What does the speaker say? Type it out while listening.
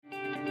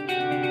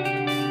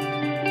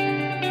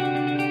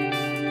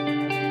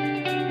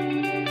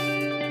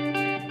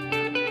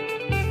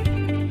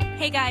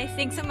Hey guys,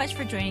 thanks so much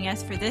for joining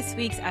us for this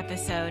week's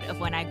episode of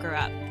When I Grow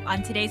Up.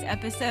 On today's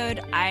episode,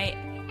 I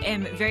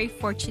am very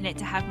fortunate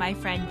to have my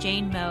friend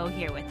Jane Moe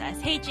here with us.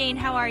 Hey Jane,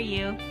 how are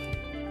you?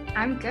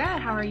 I'm good.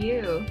 How are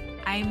you?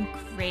 I'm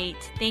great.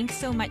 Thanks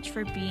so much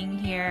for being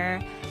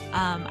here.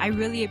 I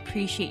really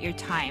appreciate your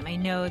time. I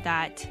know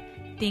that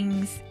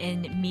things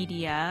in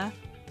media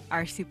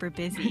are super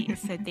busy,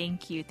 so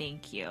thank you.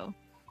 Of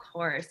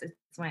course,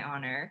 it's my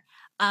honor.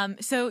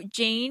 So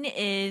Jane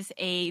is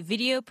a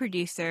video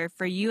producer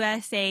for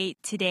USA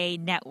Today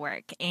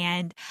Network,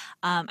 and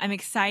I'm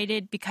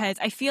excited because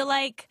I feel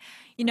like,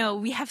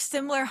 we have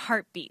similar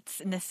heartbeats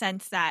in the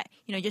sense that,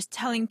 just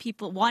telling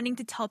people, wanting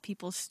to tell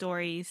people's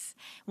stories,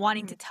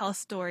 wanting to tell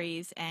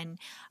stories, and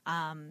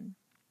I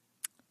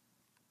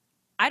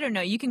don't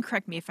know, you can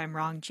correct me if I'm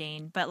wrong,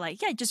 Jane, but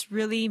just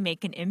really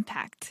make an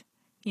impact.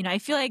 I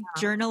feel like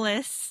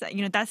journalists,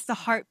 that's the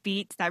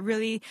heartbeat that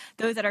really,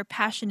 those that are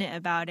passionate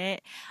about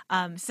it.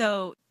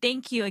 So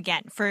thank you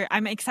again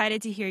I'm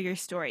excited to hear your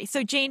story.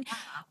 So Jane,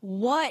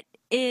 so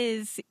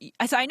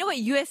I know what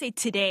USA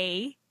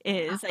Today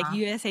is, like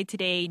USA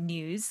Today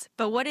News,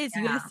 but what is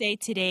USA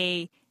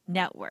Today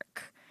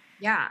Network?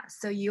 Yeah,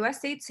 so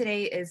USA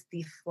Today is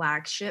the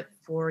flagship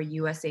for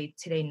USA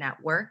Today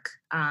Network.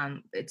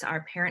 It's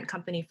our parent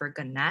company for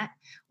Gannett.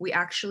 We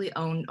actually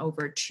own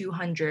over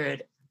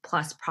 200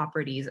 plus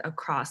properties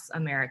across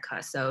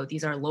America. So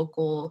these are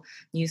local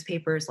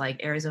newspapers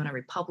like Arizona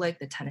Republic,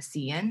 the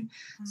Tennessean.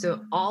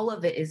 So all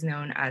of it is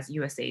known as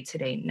USA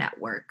Today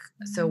Network.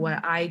 So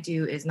what I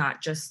do is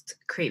not just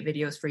create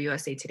videos for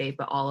USA Today,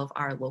 but all of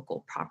our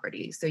local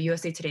properties. So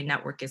USA Today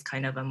Network is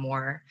kind of a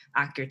more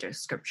accurate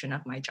description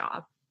of my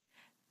job.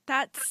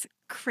 That's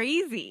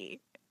crazy.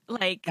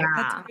 That's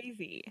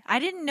crazy. I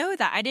didn't know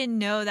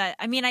that.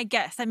 I mean, I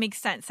guess that makes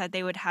sense that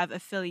they would have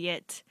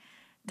affiliate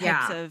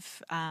types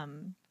of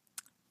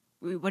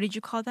what did you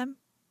call them?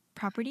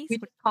 Properties? We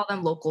call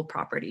them local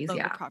properties.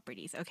 Local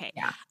properties. Okay.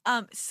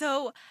 Yeah.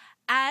 So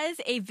as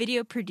a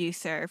video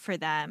producer for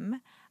them,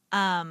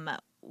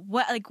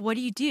 what do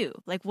you do?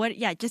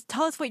 Just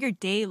tell us what your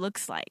day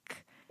looks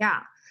like. Yeah.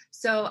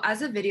 So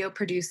as a video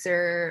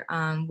producer,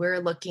 we're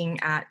looking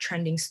at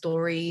trending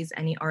stories,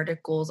 any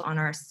articles on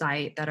our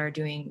site that are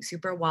doing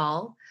super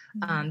well,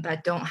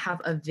 that don't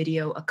have a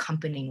video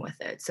accompanying with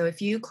it. So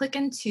if you click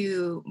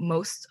into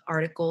most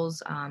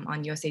articles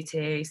on USA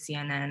Today,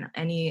 CNN,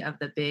 any of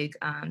the big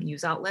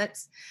news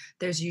outlets,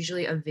 there's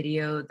usually a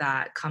video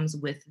that comes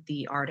with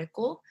the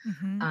article.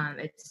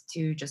 It's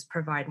to just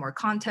provide more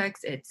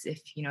context. It's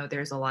if,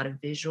 there's a lot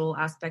of visual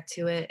aspect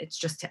to it, it's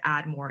just to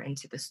add more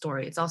into the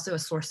story. It's also a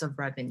source of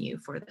revenue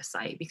for the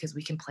site because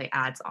we can play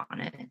ads on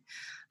it.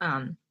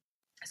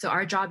 So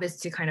our job is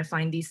to kind of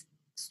find these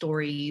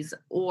stories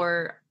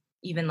or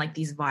even like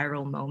these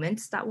viral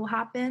moments that will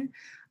happen.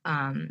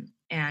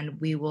 And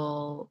we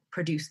will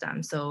produce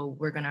them. So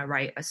we're going to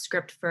write a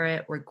script for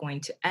it. We're going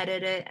to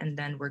edit it. And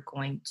then we're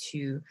going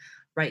to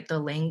write the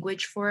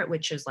language for it,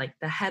 which is like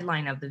the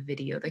headline of the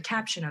video, the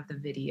caption of the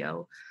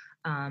video.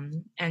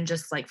 And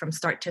just like from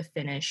start to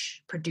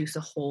finish, produce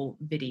a whole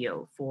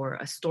video for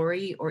a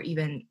story or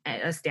even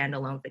a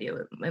standalone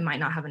video. It might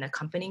not have an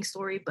accompanying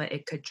story, but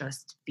it could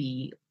just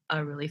be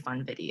a really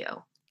fun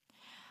video.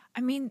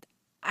 I mean,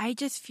 I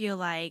just feel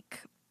like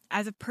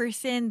as a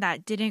person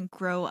that didn't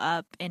grow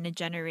up in a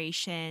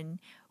generation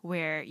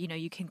where,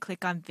 you can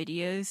click on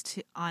videos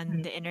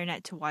on the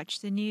internet to watch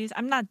the news.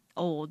 I'm not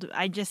old.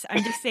 I'm just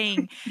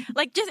saying,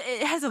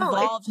 it has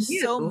evolved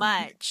so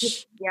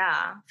much.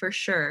 Yeah, for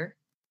sure.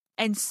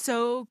 And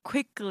so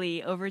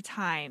quickly over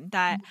time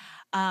that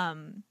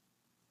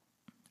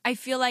I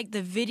feel like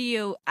the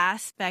video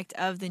aspect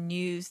of the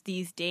news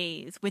these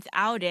days,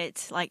 without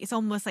it, it's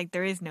almost like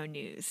there is no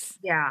news.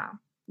 Yeah,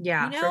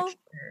 for sure.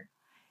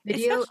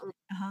 Video,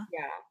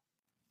 yeah.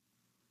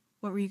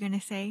 What were you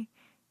gonna say?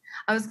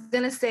 I was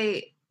gonna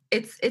say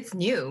it's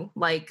new.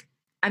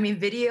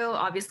 Video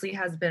obviously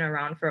has been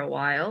around for a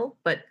while,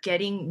 but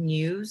getting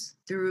news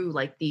through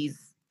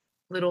these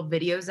little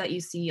videos that you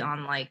see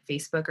on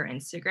Facebook or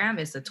Instagram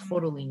is a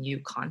totally new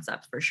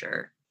concept for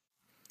sure.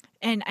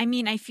 And I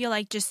mean, I feel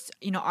like just,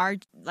 our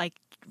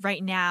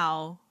right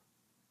now,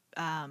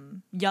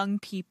 young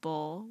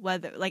people,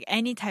 whether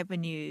any type of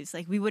news,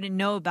 we wouldn't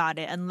know about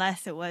it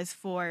unless it was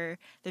for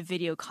the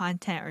video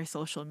content or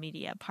social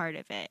media part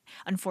of it,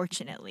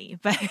 unfortunately.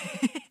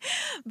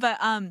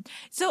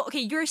 So, okay,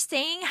 you're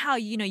saying how,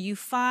 you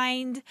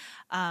find,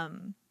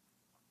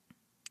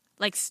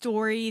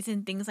 stories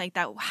and things like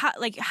that.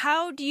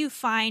 How do you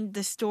find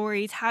the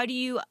stories? How do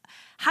you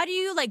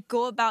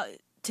go about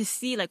to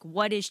see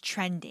what is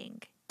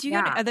trending?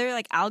 Are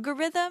there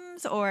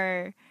algorithms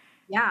or?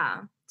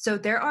 Yeah. So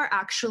there are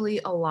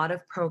actually a lot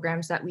of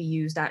programs that we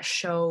use that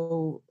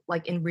show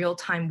in real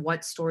time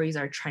what stories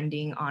are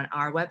trending on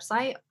our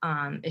website.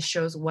 It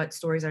shows what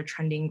stories are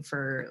trending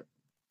for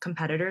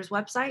competitors'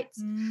 websites.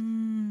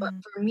 But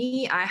for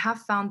me, I have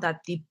found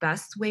that the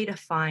best way to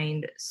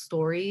find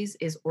stories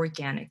is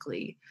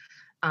organically.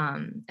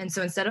 And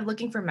so instead of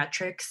looking for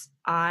metrics,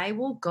 I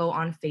will go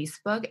on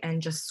Facebook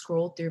and just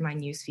scroll through my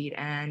newsfeed.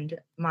 And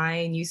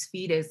my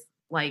newsfeed is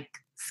like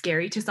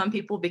scary to some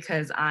people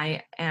because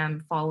I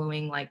am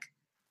following like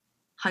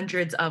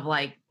hundreds of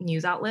like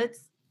news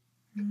outlets.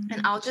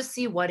 And Mm. I'll just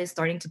see what is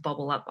starting to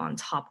bubble up on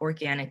top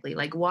organically.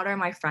 Like, what are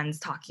my friends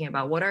talking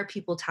about? What are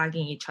people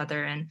tagging each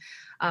other? And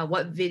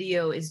what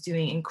video is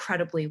doing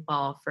incredibly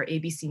well for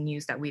ABC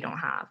News that we don't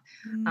have?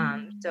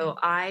 So Mm.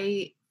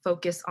 I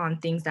focus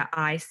on things that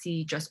I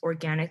see just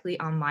organically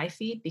on my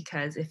feed,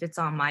 because if it's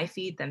on my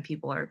feed, then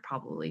people are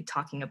probably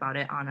talking about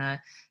it on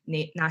a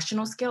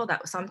national scale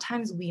that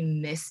sometimes we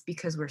miss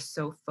because we're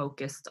so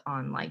focused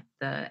on like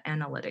the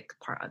analytic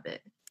part of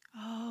it.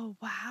 Oh,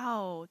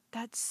 wow.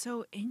 That's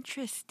so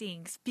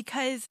interesting.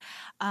 Because,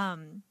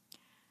 um,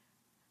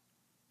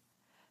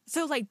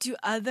 so like, do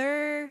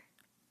other,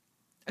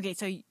 okay,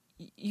 so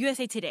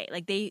USA Today,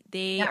 like they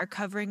Yeah. are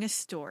covering a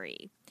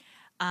story.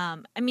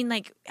 I mean,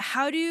 like,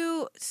 how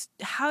do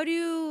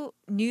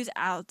news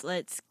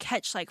outlets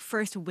catch like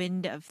first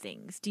wind of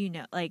things? Do you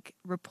know, like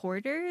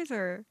reporters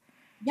or?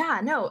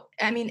 Yeah, no,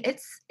 I mean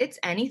it's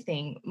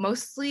anything.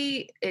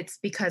 Mostly it's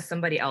because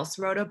somebody else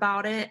wrote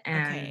about it,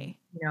 and Okay,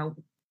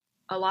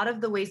 a lot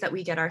of the ways that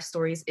we get our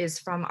stories is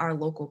from our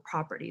local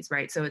properties,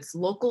 right? So it's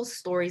local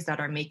stories that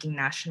are making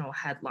national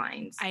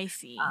headlines. I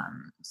see.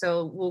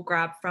 So we'll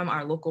grab from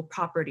our local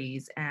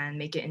properties and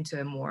make it into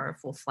a more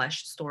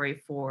full-fleshed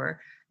story for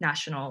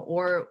national,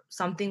 or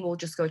something will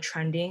just go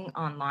trending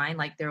online.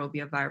 Like there will be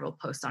a viral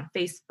post on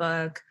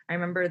Facebook. I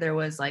remember there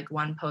was like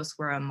one post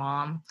where a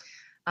mom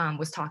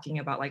was talking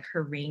about like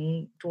her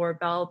Ring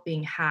doorbell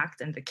being hacked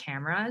and the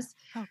cameras.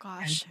 Oh And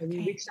gosh. so we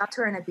Okay. reached out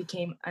to her, and it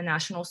became a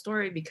national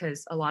story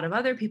because a lot of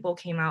other people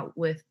came out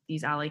with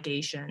these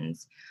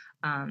allegations.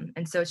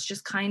 And so it's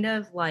just kind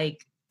of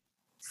like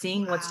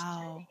seeing what's Wow.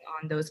 trending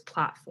on those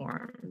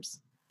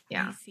platforms. I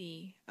Yeah.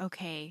 see.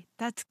 Okay.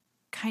 That's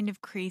kind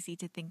of crazy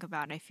to think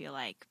about, I feel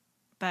like.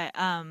 But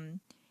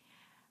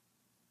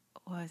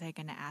what was I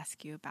going to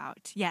ask you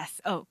about?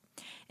 Yes. Oh,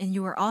 and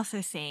you were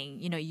also saying,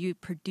 you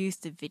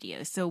produced a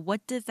video. So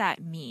what does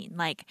that mean?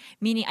 Like,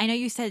 meaning, I know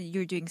you said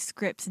you're doing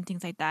scripts and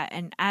things like that.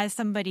 And as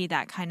somebody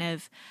that kind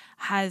of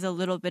has a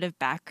little bit of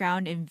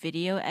background in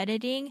video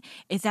editing,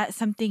 is that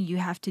something you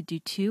have to do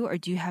too? Or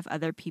do you have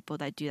other people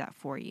that do that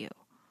for you?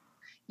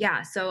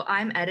 Yeah. So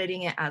I'm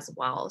editing it as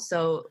well.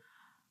 So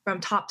from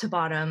top to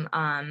bottom,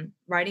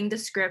 writing the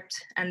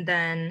script, and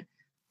then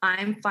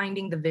I'm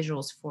finding the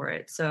visuals for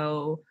it.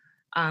 So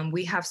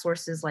we have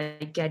sources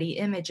like Getty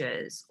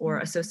Images or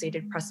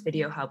Associated Press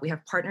Video Hub. We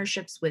have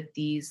partnerships with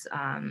these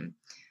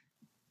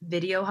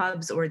video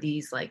hubs or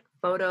these like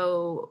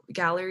photo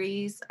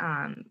galleries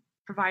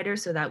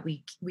providers, so that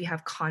we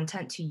have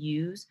content to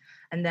use,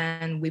 and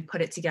then we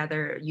put it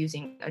together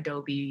using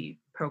Adobe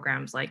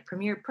programs like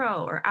Premiere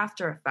Pro or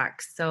After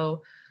Effects.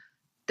 So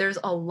there's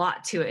a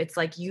lot to it. It's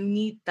like you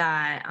need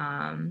that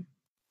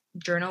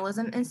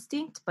journalism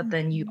instinct, but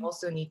then you Mhm.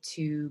 also need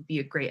to be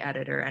a great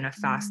editor and a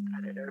fast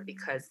editor, Mm.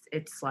 because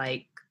it's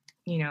like,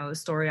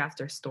 story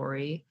after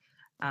story.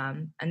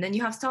 And then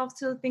you have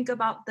to think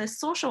about the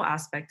social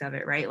aspect of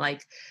it, right?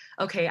 Like,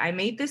 okay, I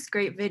made this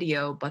great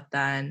video, but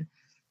then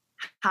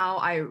how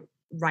I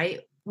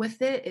write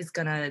with it is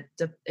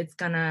it's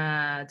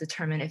gonna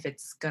determine if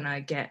it's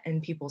gonna get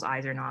in people's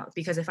eyes or not.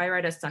 Because if I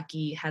write a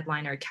sucky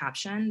headline or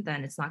caption,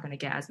 then it's not gonna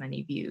get as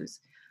many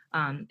views.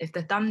 If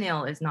the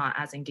thumbnail is not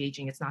as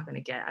engaging, it's not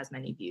gonna get as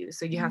many views.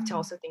 So you have to Mm.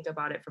 also think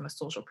about it from a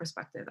social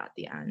perspective at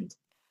the end.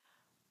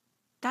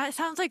 That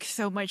sounds like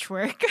so much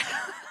work.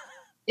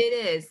 It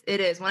is. It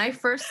is. When I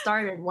first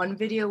started, one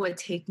video would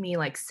take me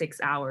like 6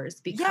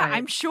 hours Yeah, because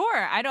I'm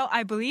sure.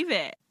 I believe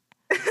it.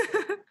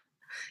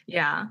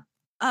 yeah.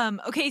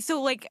 Okay,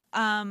 so like,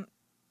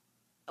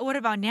 what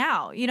about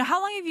now?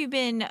 How long have you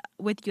been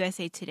with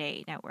USA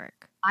Today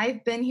Network?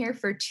 I've been here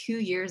for 2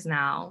 years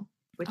now,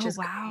 which Oh, is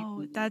wow.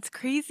 crazy. That's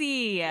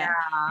crazy. I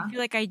Yeah. feel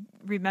like I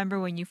remember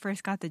when you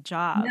first got the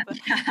job.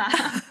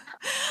 Yeah.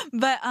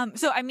 But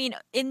so I mean,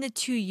 in the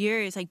 2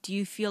 years, like, do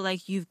you feel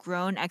like you've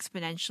grown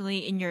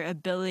exponentially in your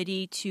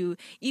ability to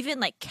even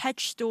like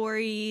catch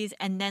stories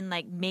and then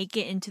like make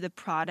it into the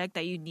product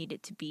that you need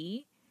it to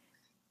be?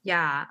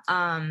 Yeah.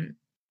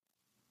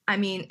 I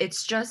mean,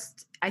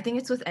 I think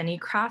it's with any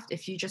craft.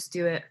 If you just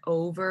do it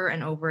over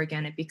and over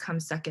again, it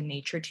becomes second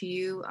nature to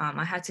you.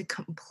 I had to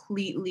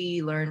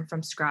completely learn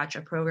from scratch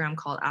a program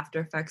called After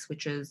Effects,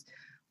 which is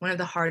one of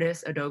the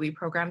hardest Adobe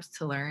programs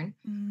to learn.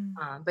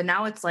 Mm. But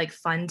now it's like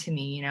fun to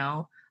me.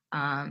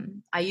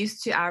 I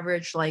used to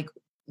average like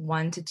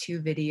 1 to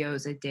 2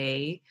 videos a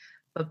day,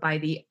 but by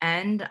the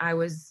end, I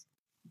was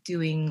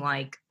doing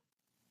like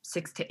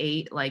 6 to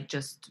 8, like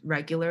just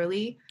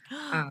regularly.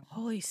 Um,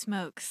 Holy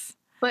smokes.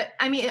 but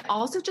I mean, it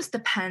also just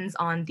depends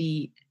on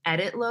the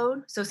edit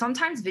load. So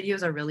sometimes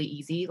videos are really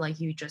easy. Like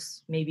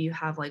maybe you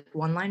have like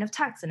one line of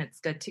text and it's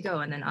good to go.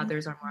 And then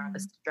others are more of a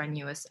Mhm.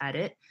 strenuous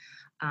edit.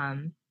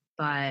 Um,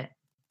 but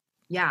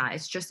yeah,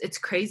 it's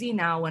crazy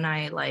now when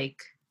I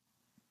like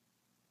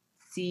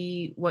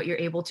see what you're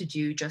able to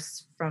do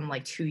just from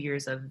like 2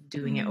 years of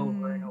doing it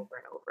over and Mm, over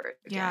and over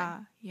again. yeah,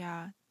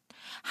 yeah.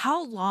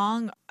 How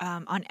long,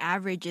 on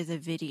average, is a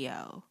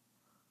video?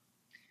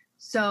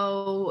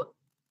 So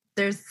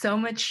there's so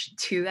much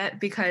to that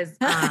because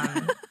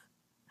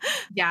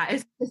yeah,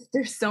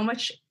 there's so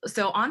much.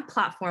 So on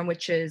platform,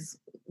 which is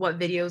what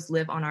videos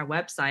live on our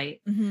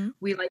website, Mhm.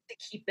 we like to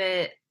keep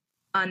it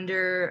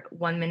under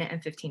 1 minute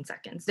and 15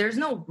 seconds. There's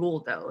no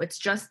rule though. It's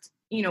just,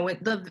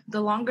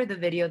 the longer the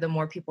video, the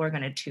more people are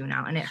going to tune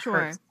out, and it hurts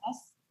Sure.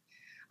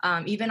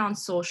 us. Even on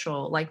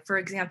social, like for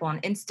example, on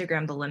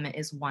Instagram, the limit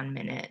is 1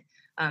 minute.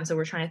 So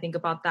we're trying to think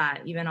about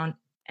that. Even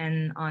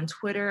on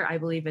Twitter, I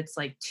believe it's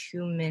like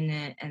 2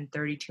 minute and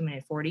 32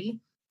 minute 40.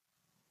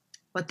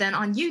 But then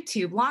on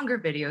YouTube, longer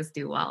videos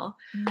do well.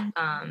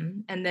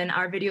 Mm. And then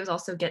our videos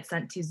also get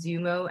sent to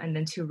Zumo and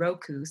then to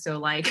Roku. So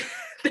like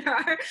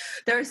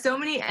there are so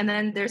many, and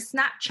then there's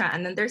Snapchat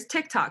and then there's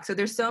TikTok. So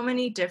there's so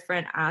many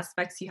different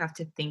aspects you have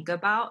to think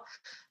about.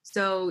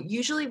 So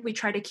usually we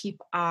try to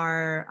keep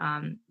our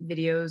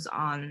videos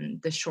on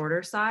the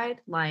shorter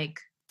side, like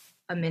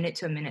a minute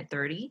to a minute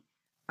 30.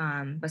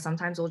 But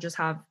sometimes we'll just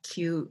have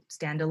cute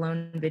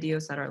standalone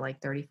videos that are like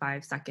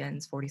 35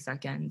 seconds, 40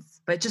 seconds.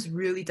 But it just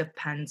really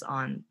depends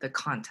on the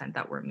content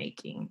that we're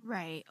making.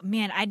 Right.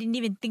 Man, I didn't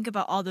even think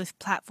about all those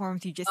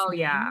platforms you just Oh,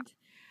 yeah. named,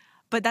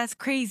 but that's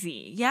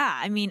crazy. Yeah,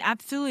 I mean,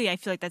 absolutely, I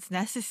feel like that's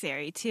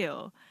necessary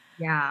too.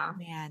 Yeah.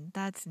 Man,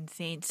 that's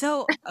insane.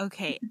 So,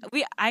 okay,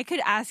 I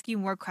could ask you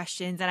more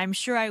questions, and I'm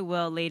sure I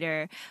will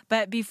later.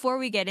 But before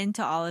we get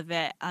into all of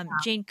it,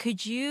 Jane,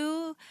 could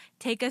you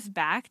take us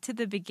back to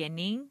the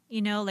beginning?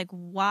 Like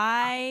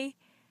why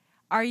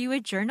are you a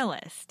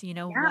journalist?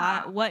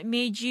 Yeah. What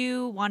made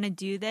you want to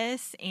do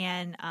this?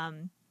 And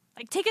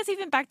like take us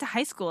even back to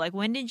high school. Like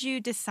when did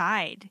you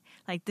decide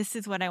like this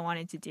is what I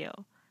wanted to do?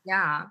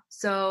 Yeah.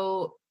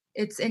 So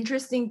it's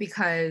interesting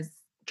because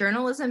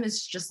journalism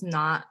is just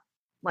not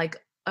like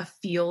a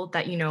field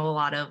that a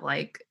lot of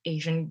like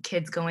Asian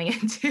kids going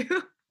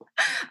into.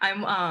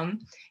 I'm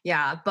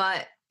yeah,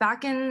 but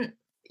back in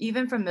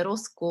even from middle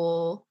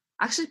school,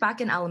 actually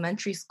back in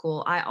elementary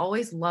school, I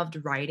always loved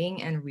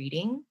writing and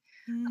reading.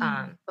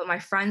 Mm, But my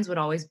friends would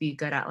always be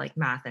good at like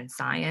math and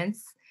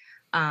science.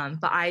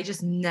 But I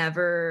just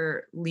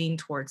never leaned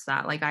towards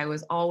that. Like I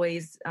was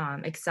always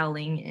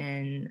excelling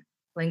in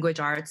language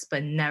arts,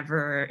 but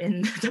never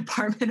in the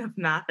department of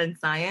math and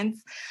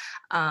science.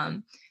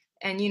 Um,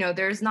 and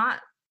there's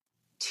not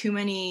too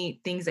many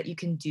things that you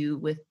can do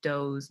with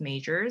those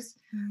majors.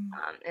 mm,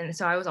 And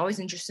so I was always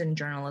interested in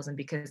journalism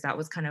because that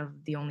was kind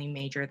of the only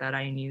major that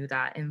I knew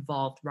that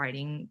involved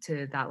writing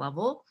to that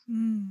level.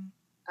 mm.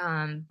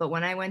 But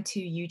when I went to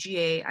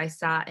UGA, I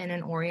sat in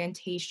an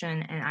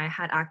orientation and I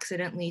had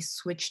accidentally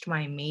switched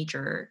my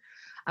major.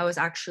 I was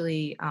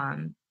actually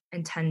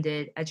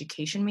intended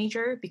education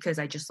major because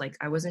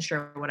I wasn't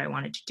sure what I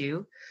wanted to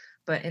do.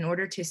 But in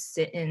order to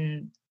sit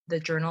in the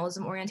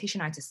journalism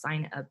orientation, I had to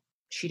sign a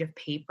sheet of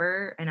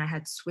paper and I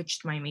had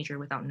switched my major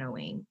without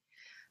knowing.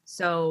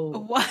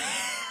 So What?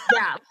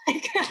 yeah,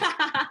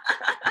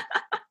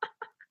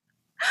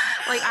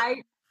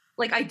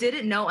 like I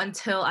didn't know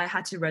until I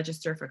had to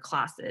register for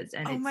classes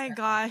and Oh it's my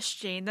gosh,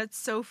 Jane, that's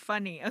so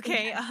funny.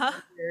 Okay,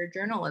 uh-huh.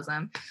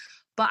 journalism.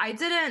 But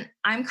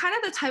I'm kind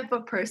of the type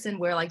of person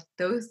where like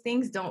those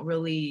things don't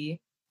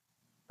really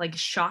like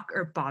shock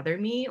or bother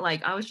me.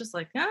 Like I was just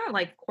like, yeah,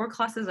 like core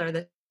classes are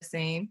the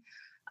same.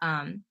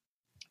 Um,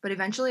 but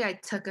eventually I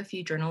took a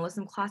few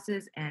journalism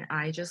classes and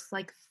I just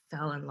like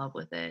fell in love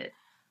with it.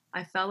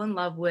 I fell in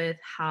love with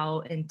how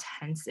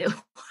intense it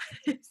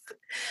was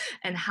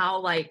and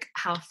how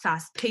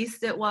fast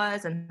paced it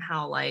was and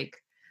how like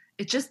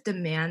it just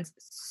demands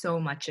so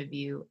much of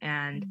you.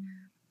 And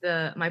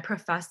Mm, my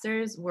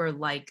professors were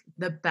like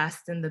the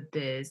best in the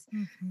biz,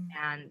 mhm,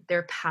 and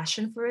their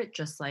passion for it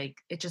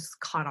just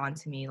caught on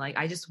to me. Like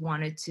I just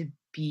wanted to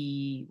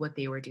be what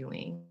they were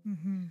doing.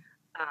 mhm.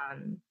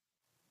 um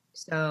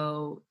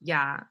so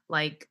yeah,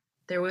 like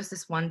there was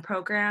this one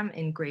program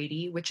in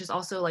Grady, which is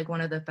also like one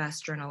of the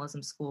best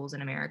journalism schools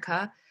in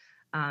America,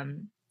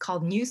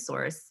 called News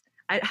Source.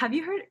 Have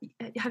you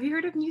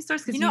heard of News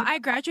Source? Because I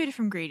graduated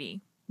from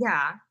Grady.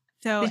 yeah.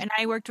 So, Did and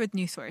I worked with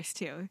NewsSource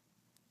too.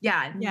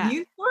 Yeah, Yeah.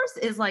 News Source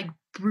is like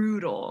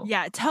brutal.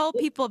 Yeah, tell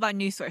people about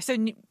NewsSource. So,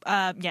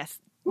 yes,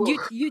 Whew.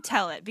 you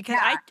tell it because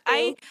Yeah.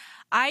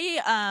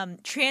 I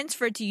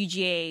transferred to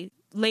UGA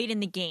late in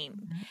the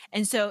game,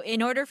 and so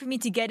in order for me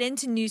to get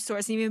into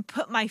NewsSource and even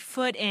put my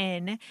foot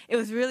in, it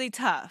was really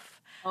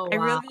tough. Oh I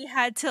wow. really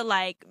had to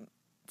like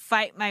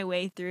fight my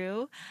way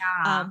through.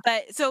 Yeah.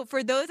 But so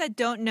for those that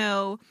don't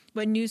know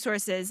what news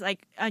source is,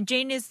 like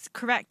Jane is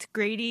correct.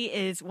 Grady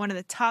is one of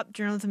the top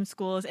journalism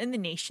schools in the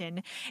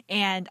nation,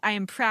 and I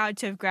am proud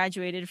to have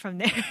graduated from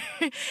there.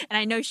 And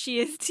I know she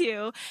is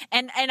too.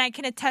 And I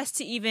can attest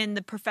to even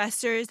the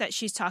professors that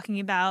she's talking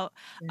about.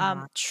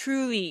 Yeah.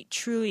 Truly,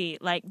 truly,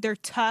 like they're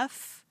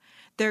tough,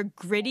 they're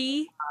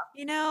gritty,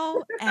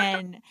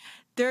 and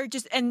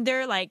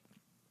they're like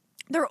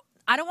they're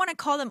I don't want to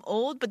call them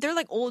old, but they're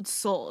like old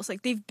souls.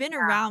 Like they've been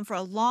around for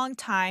a long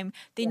time.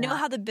 They know Yeah.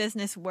 how the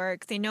business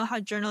works. They know how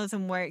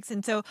journalism works.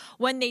 And so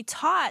when they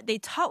taught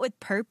with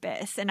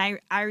purpose. And I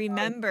Oh,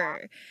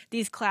 remember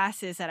these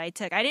classes that I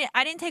took. I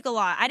didn't take a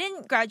lot. I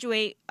didn't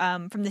graduate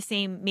from the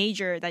same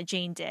major that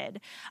Jane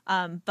did.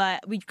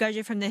 But we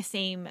graduated from the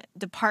same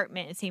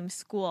department, the same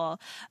school.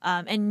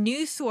 And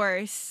News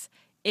Source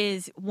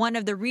is one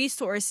of the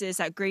resources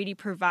that Grady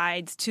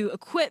provides to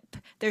equip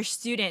their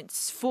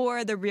students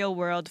for the real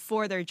world,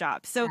 for their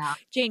jobs. So, yeah.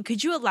 Jane,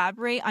 could you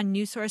elaborate on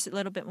News Source a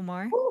little bit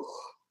more? Whew.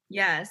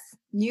 Yes.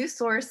 News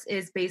Source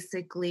is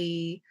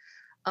basically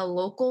a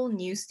local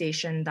news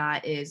station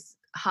that is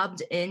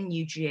hubbed in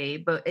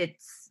UGA, but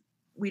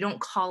we don't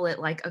call it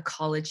like a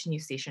college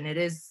news station. It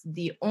is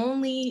the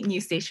only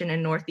news station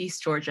in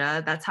Northeast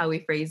Georgia. That's how we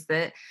phrased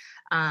it.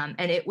 And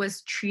it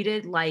was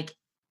treated like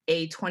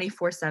a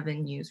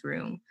 24/7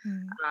 newsroom.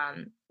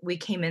 Mm. We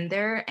came in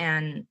there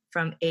and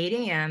from 8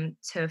 a.m.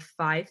 to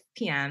 5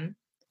 p.m.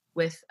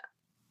 with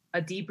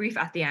a debrief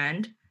at the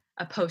end,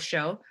 a post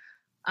show.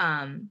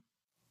 Um,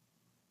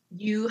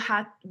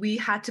 we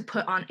had to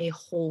put on a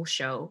whole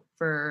show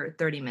for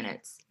 30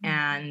 minutes,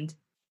 and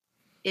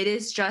it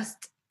is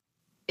just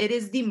it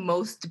is the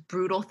most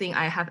brutal thing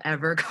I have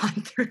ever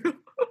gone through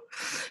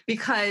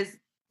because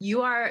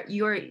you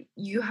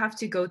have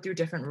to go through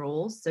different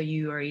roles. So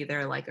you are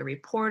either like a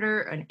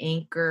reporter, an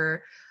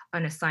anchor,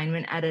 an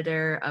assignment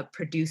editor, a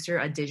producer,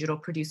 a digital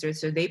producer.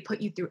 So they put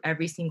you through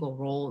every single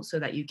role so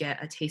that you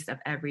get a taste of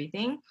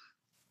everything.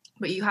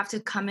 But you have to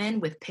come in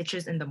with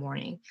pitches in the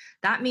morning.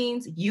 That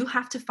means you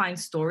have to find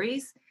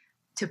stories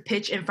to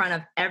pitch in front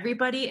of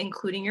everybody,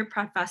 including your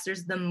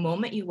professors, the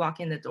moment you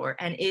walk in the door.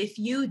 And if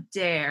you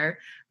dare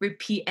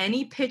repeat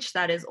any pitch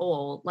that is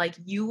old, like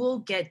you will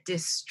get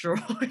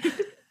destroyed.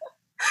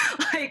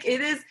 Like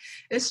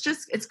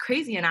it's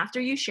crazy. And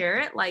after you share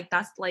it, like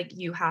that's like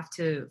you have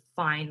to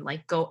find,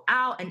 like, go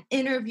out and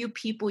interview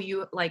people.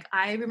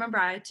 I remember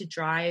I had to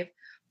drive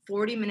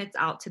 40 minutes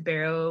out to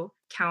Barrow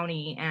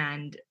County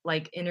and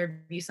like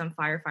interview some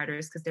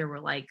firefighters because there were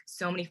like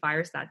so many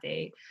fires that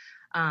day.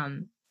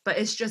 But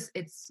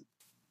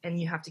and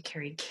you have to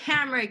carry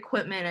camera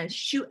equipment and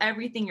shoot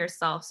everything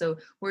yourself. So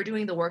we're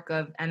doing the work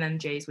of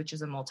MMJs, which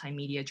is a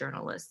multimedia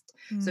journalist.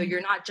 So Mm.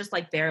 you're not just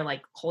like there,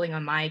 like holding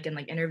a mic and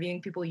like interviewing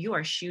people. You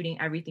are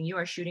shooting everything. You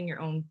are shooting your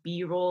own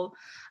B-roll.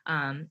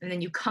 And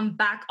then you come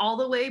back all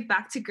the way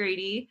back to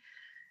Grady,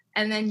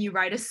 and then you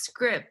write a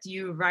script.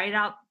 You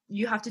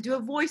have to do a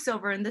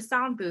voiceover in the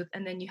sound booth,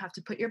 and then you have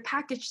to put your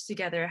package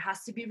together. It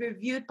has to be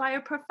reviewed by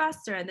a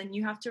professor, and then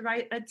you have to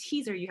write a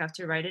teaser. You have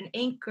to write an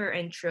anchor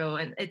intro,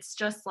 and it's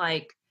just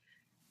like,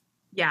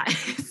 yeah,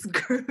 it's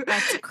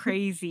That's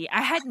crazy.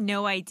 I had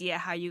no idea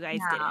how you guys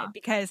did yeah, it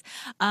because,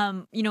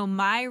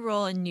 my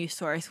role in News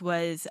Source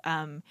was,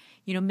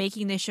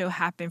 making the show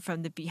happen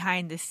from the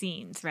behind the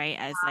scenes, right?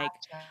 As like,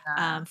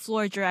 gotcha.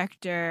 floor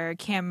director,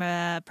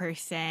 camera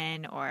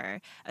person, or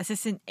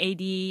assistant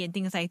AD and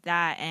things like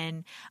that.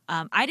 And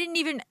I didn't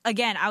even,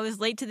 again, I was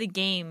late to the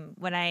game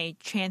when I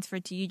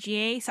transferred to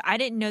UGA, so I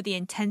didn't know the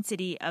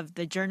intensity of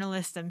the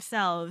journalists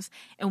themselves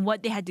and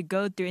what they had to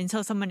go through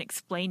until someone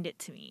explained it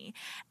to me.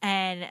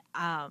 And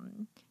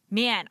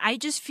man, I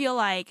just feel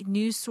like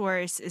News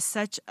Source is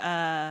such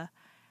a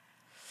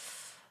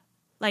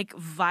like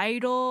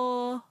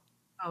vital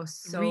Oh,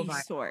 so vital.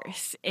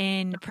 resource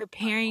in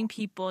preparing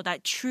people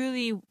that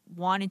truly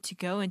wanted to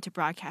go into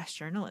broadcast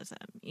journalism,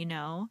 you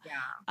know? Yeah.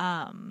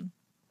 Um,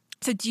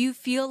 so do you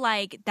feel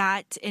like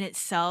that in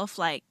itself,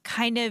 like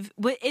kind of,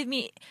 what I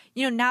mean,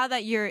 now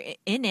that you're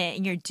in it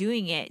and you're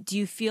doing it, do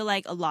you feel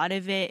like a lot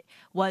of it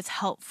was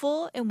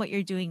helpful in what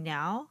you're doing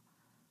now?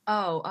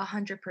 Oh,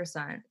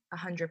 100%,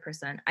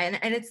 100%. And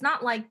it's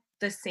not like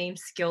the same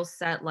skill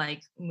set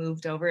like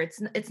moved over.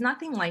 It's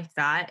nothing like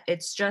that.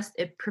 It's just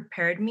it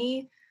prepared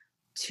me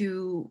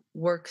to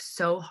work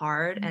so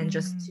hard and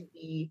just to Mm.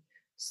 be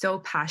so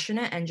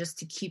passionate and just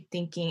to keep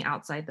thinking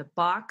outside the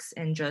box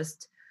and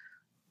just,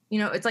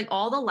 it's like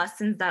all the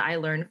lessons that I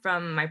learned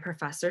from my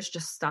professors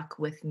just stuck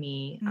with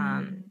me.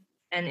 Mm.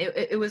 And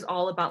it was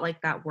all about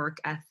like that work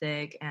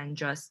ethic and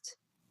just,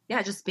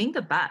 yeah, just being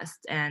the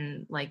best.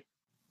 And like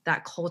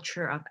that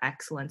culture of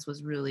excellence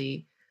was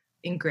really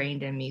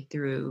ingrained in me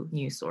through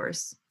News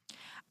Source.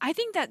 I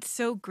think that's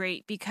so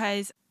great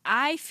because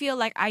I feel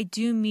like I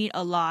do meet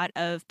a lot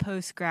of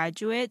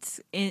postgraduates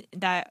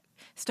that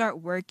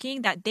start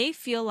working that they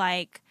feel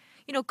like,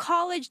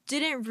 college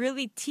didn't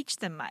really teach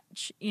them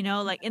much,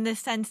 like in the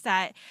sense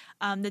that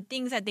the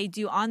things that they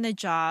do on the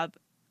job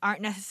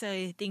aren't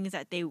necessarily the things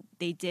that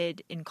they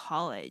did in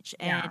college.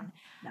 Yeah. And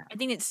Yeah. I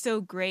think it's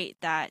so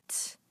great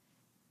that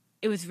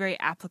it was very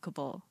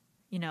applicable,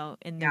 in the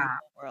real Yeah.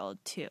 world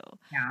too.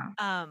 Yeah.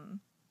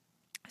 Um,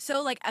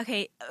 so like,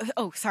 okay,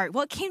 oh, sorry.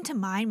 What came to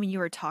mind when you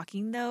were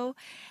talking though,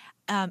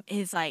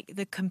 is like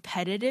the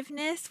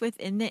competitiveness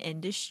within the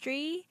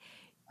industry.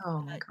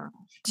 Oh my Uh, gosh.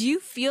 do you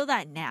feel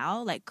that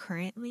now, like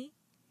currently?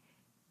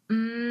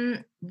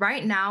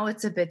 Right now,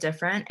 it's a bit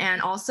different.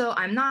 And also,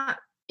 I'm not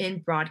in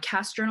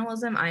broadcast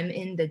journalism. I'm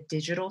in the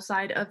digital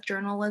side of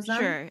journalism.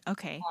 Sure.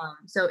 Okay.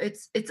 So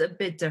it's a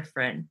bit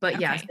different. But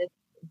yes, Okay.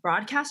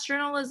 broadcast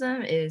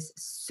journalism is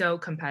so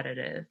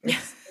competitive.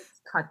 It's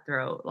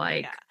cutthroat. Yeah.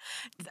 Like,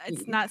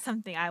 It's not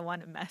something I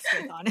want to mess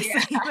with, yeah.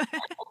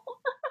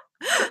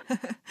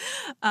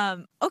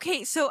 honestly.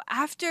 Okay, so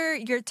after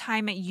your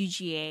time at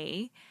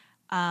UGA,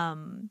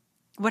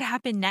 what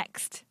happened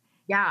next?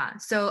 Yeah.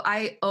 So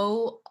I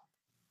owe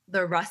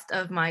the rest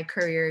of my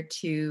career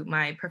to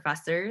my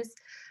professors.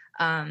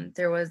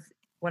 There was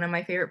one of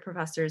my favorite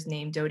professors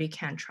named Dodie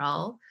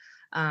Cantrell,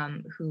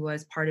 who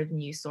was part of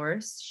News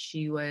Source.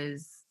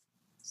 She's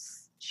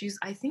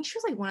I think she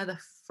was like one of the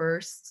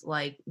first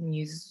like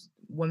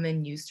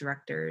women news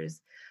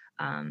directors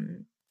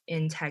in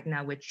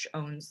Tegna, which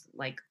owns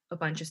like a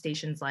bunch of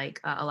stations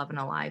like 11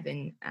 Alive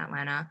in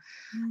Atlanta.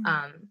 Mm.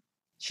 Um,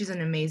 she's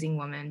an amazing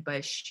woman,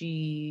 but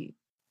she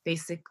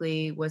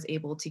basically was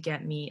able to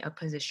get me a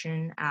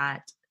position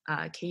at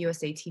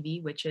KUSA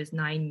TV, which is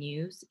 9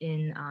 News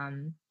in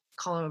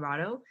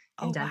Colorado,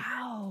 in Oh, Denver.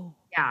 wow.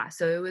 Yeah,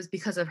 so it was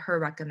because of her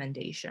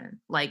recommendation.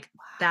 Like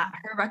that, Wow.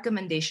 her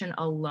recommendation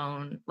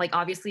alone, like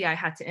obviously I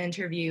had to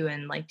interview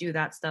and like do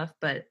that stuff,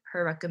 but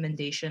her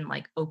recommendation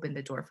like opened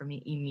the door for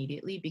me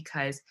immediately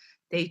because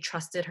they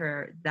trusted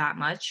her that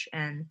much.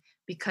 And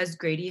because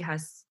Grady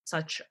has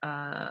such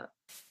a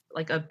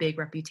big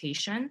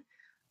reputation,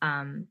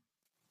 um,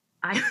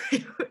 I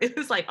it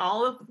was like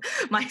all of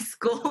my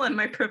school and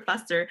my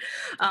professor,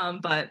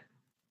 but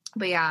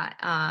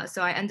yeah,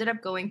 so I ended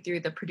up going through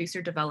the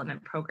producer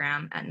development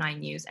program at 9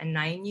 News, and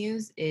 9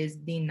 News is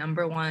the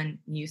number one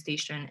news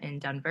station in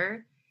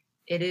Denver.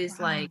 It is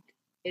Wow. like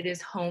it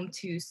is home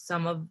to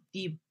some of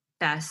the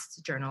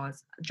best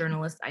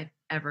journalists I've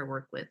ever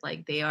worked with.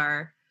 Like they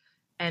are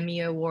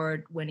Emmy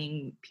Award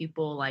winning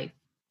people, like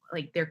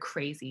they're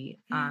crazy.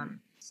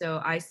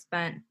 So I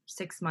spent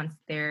 6 months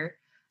there,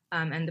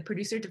 and the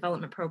producer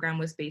development program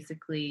was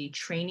basically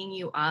training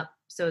you up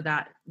so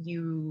that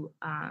you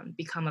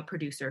become a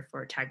producer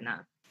for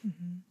Tegna.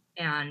 Mhm.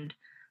 And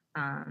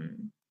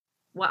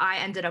what I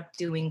ended up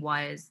doing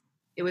was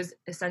it was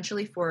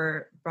essentially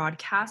for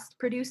broadcast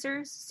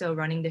producers, so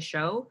running the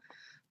show.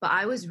 But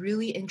I was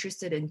really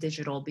interested in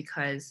digital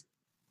because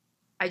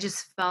I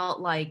just felt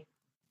like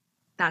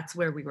that's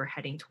where we were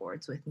heading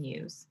towards with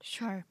news.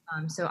 Sure.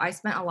 So I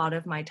spent a lot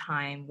of my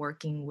time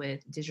working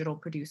with digital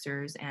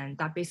producers, and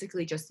that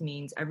basically just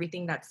means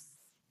everything that's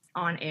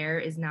on air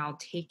is now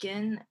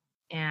taken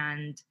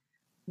and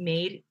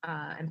made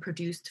and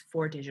produced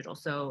for digital.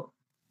 So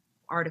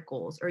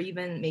articles, or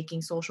even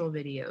making social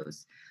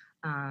videos,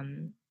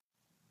 um,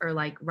 or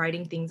like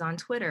writing things on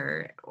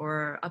Twitter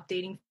or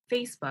updating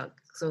Facebook.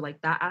 So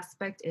like that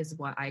aspect is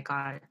what I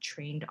got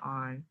trained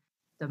on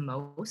the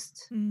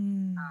most.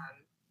 Mm.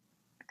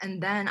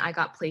 And then I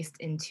got placed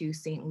into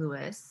St.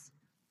 Louis,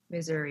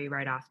 Missouri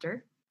right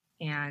after.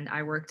 And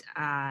I worked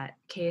at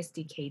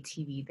KSDK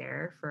TV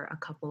there for a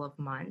couple of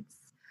months.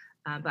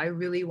 But I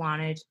really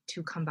wanted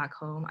to come back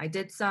home. I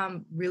did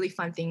some really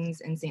fun things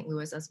in St.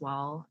 Louis as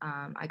well.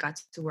 I got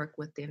to work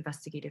with the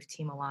investigative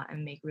team a lot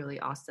and make really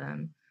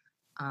awesome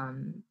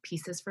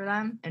pieces for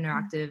them, Mm.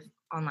 interactive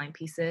online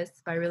pieces.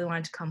 But I really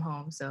wanted to come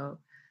home. So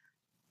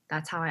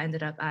that's how I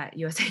ended up at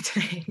USA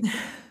Today.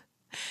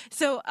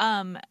 So,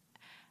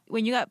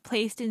 when you got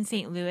placed in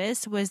St.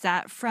 Louis, was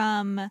that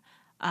from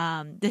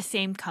the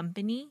same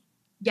company?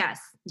 Yes,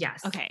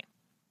 yes. Okay.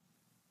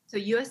 So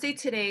USA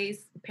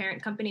Today's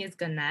parent company is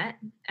Gannett,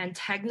 and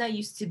Tegna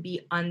used to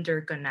be under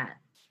Gannett,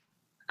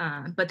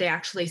 but they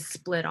actually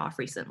split off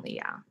recently.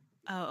 Yeah.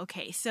 Oh,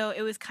 okay. So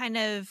it was kind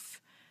of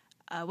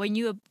when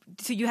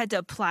so you had to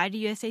apply to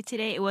USA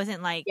Today. It wasn't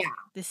Yeah. like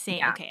the same.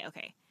 Yeah. Okay,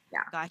 okay,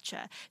 Yeah.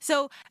 gotcha.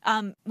 So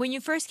when you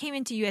first came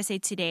into USA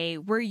Today,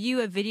 were you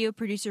a video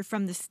producer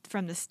from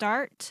the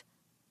start?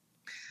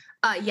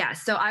 Yeah.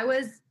 So I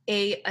was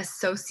a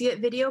associate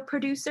video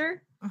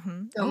producer.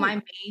 Mm-hmm. So Oh.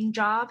 my main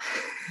job,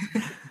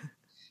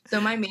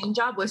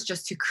 was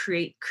just to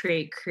create.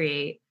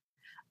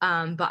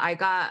 But I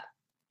got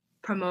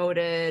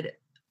promoted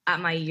at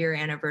my year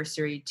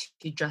anniversary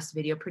to just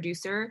video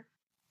producer.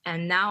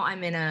 And now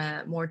I'm in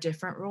a more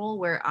different role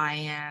where I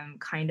am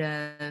kind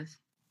of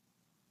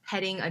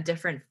heading a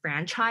different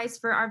franchise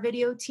for our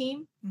video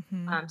team.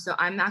 Mm-hmm. So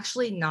I'm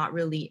actually not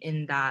really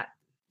in that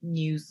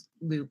news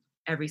loop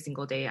every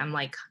single day. I'm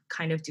like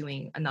kind of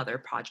doing another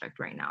project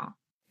right now.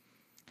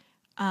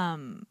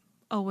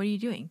 Oh, what are you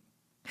doing?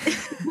 Are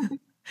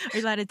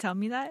you allowed to tell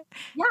me that?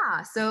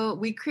 Yeah, so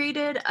we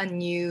created a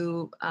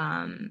new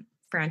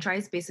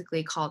franchise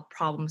basically called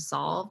Problem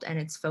Solved, and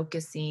it's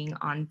focusing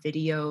on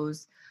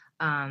videos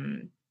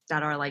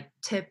that are like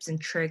tips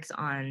and tricks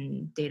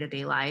on day to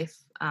day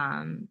life.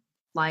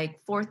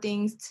 Like 4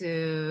 things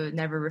to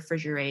never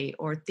refrigerate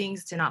or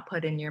things to not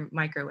put in your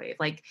microwave.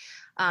 Like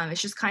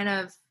it's just kind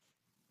of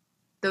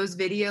those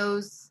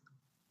videos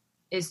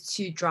is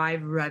to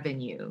drive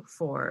revenue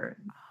for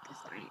the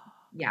site.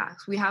 Yeah,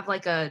 so we have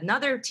like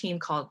another team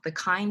called the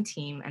Kind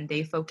Team, and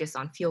they focus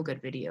on feel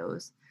good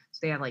videos. So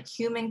they have like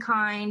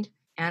Humankind,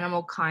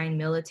 animal kind,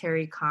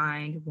 military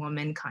kind,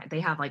 woman kind. They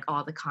have like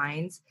all the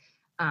kinds.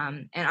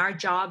 And our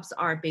jobs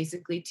are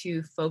basically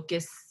to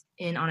focus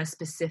in on a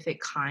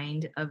specific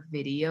kind of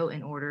video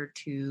in order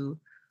to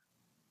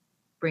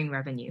bring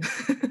revenue.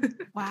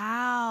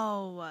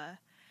 Wow.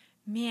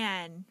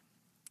 Man,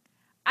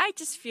 I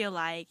just feel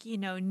like,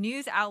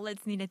 news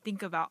outlets need to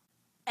think about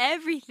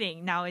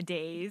everything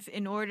nowadays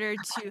in order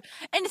to,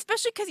 and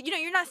especially because,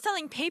 you're not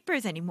selling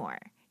papers anymore.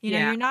 Yeah,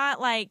 You're not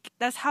like,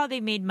 that's how they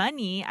made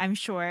money, I'm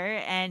sure.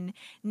 And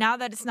now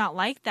that it's not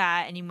like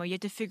that anymore, you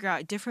have to figure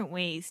out different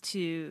ways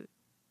to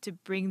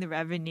bring the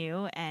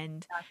revenue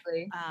and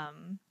exactly.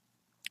 um,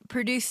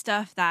 produce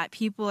stuff that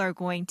people are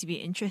going to be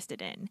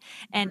interested in.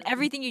 And Mhm.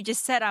 everything you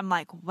just said, I'm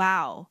like,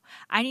 wow,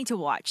 I need to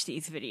watch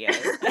these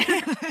videos.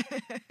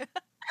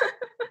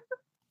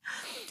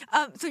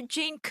 So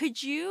Jane,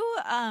 could you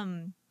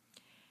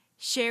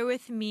share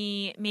with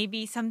me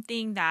maybe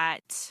something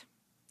that,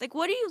 like,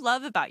 what do you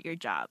love about your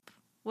job?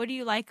 What do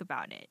you like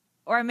about it?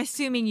 Or I'm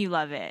assuming you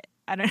love it.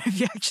 I don't know if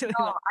you actually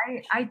No, love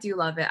I do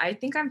love it. I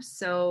think I'm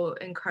so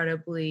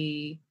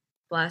incredibly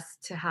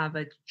blessed to have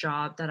a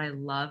job that I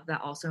love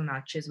that also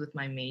matches with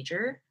my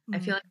major. it. I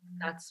feel Mm, like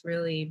that's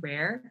really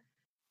rare.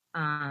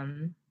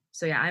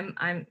 So yeah,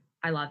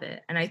 I love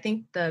it. And I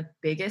think the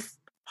biggest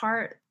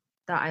part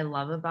that I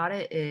love about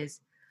it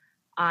is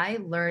I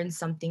learn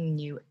something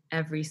new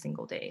every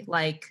single day.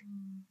 Like,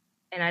 mm,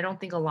 and I don't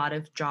think a lot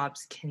of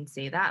jobs can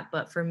say that,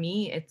 but for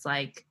me, it's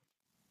like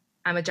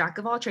I'm a jack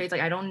of all trades.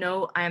 Like, I don't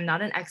know, I am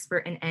not an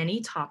expert in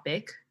any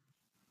topic,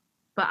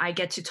 but I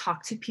get to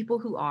talk to people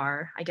who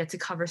are. I get to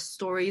cover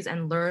stories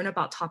and learn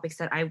about topics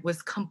that I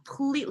was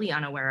completely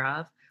unaware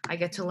of. I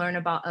get to learn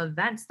about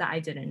events that I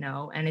didn't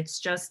know. And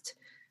it's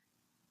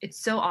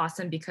so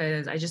awesome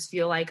because I just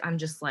feel like I'm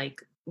just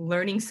like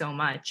learning so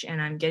much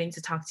and I'm getting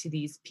to talk to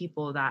these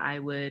people that I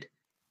would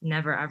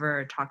never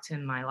ever talk to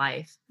in my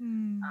life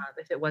mm,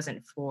 if it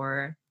wasn't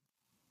for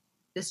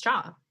this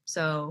job.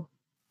 So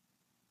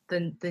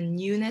the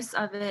newness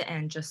of it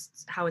and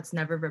just how it's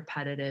never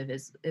repetitive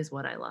is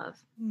what I love.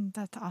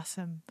 that's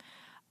awesome.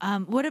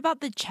 What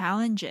about the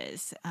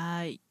challenges?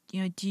 Are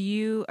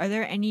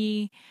there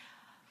any,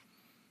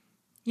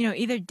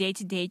 either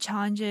day-to-day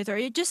challenges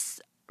or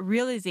just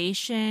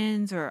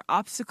realizations or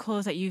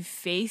obstacles that you've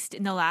faced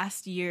in the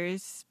last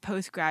years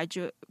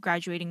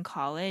graduating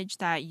college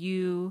that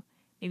you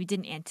maybe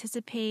didn't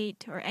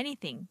anticipate or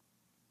anything?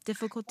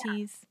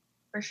 Difficulties?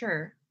 For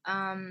sure.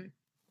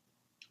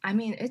 I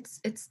mean,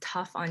 it's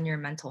tough on your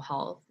mental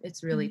health.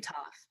 It's really Mm.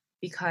 tough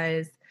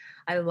because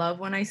I love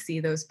when I see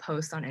those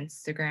posts on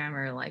Instagram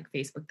or like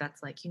Facebook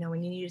that's like,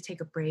 when you need to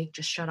take a break,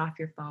 just shut off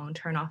your phone,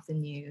 turn off the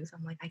news.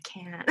 I'm like, I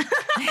can't.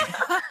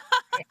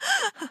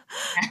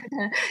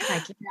 I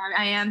can't.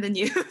 I am the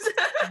news.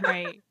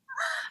 Right.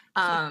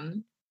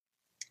 um,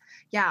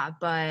 yeah,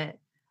 but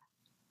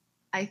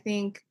I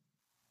think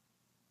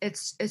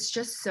it's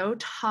just so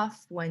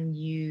tough when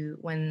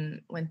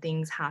when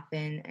things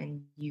happen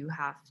and you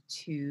have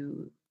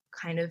to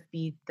kind of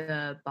be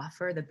the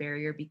buffer, the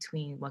barrier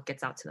between what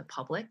gets out to the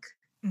public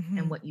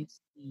and Hmm. what you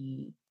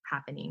see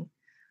happening.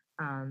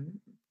 um,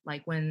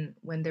 like when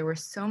there were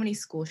so many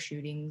school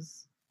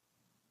shootings,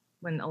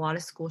 when a lot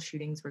of school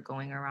shootings were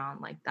going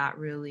around, like that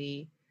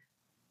really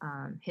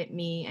hit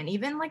me. And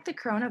even like the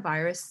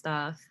coronavirus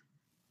stuff,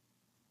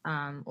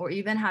 or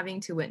even having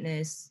to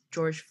witness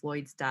George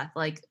Floyd's death.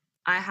 Like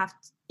I have,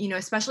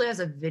 especially as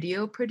a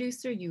video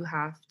producer, you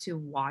have to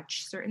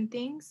watch certain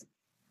things.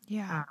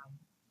 Yeah. Um,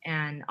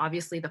 and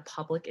obviously the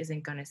public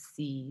isn't going to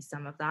see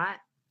some of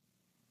that,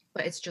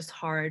 but it's just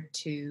hard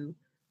to,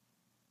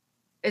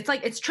 it's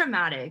like, it's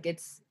traumatic.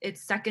 It's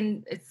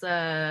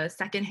a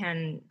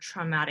secondhand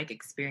traumatic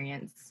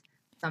experience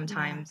Yeah.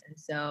 sometimes. And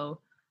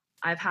so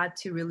I've had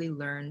to really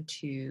learn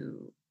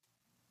to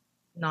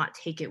not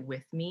take it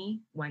with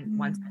me when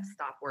once I Mm.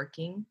 stop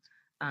working.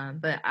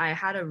 But I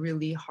had a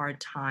really hard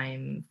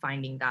time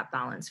finding that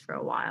balance for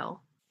a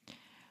while.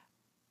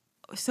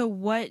 So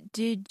what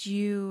did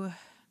you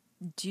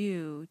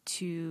do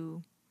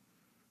to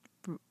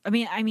I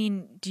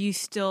mean, do you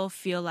still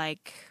feel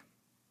like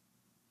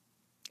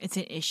it's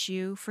an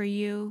issue for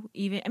you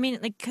even? I mean,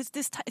 like cuz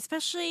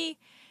especially,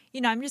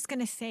 I'm just going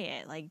to say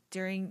it, like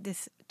during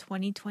this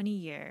 2020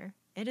 year,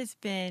 it has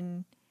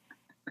been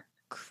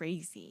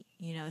crazy.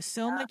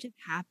 So much has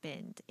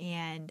happened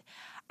and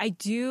I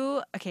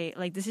do okay,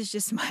 like this is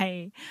just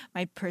my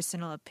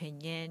personal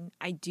opinion.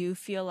 I do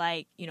feel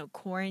like,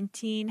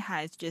 quarantine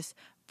has just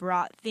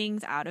brought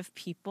things out of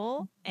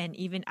people and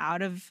even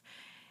out of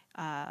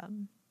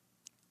um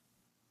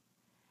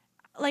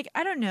like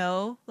I don't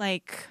know,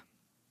 like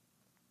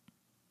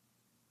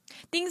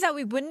things that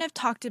we wouldn't have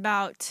talked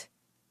about,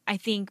 I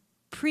think,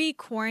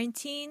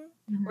 pre-quarantine,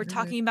 we're Mhm,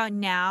 talking about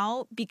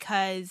now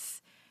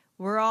because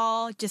we're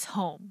all just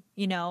home.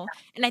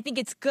 And I think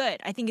it's good.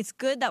 I think it's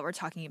good that we're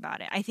talking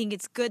about it. I think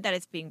it's good that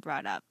it's being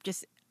brought up,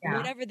 just yeah,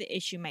 whatever the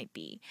issue might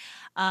be.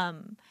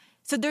 Um,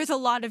 so there's a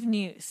lot of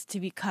news to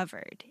be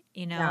covered,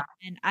 yeah.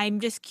 and I'm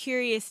just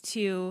curious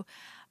to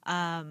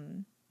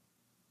um,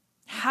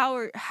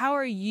 how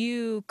are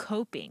you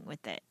coping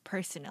with it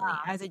personally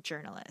as a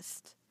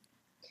journalist?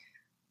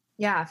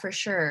 Yeah, for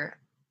sure.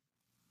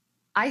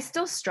 I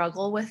still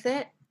struggle with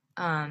it.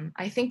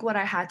 I think what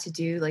I had to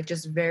do, like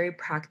just very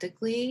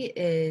practically,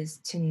 is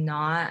to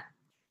not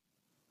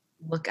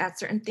look at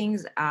certain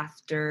things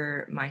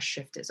after my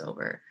shift is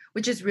over,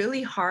 which is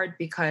really hard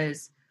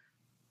because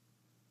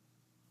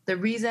the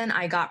reason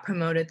I got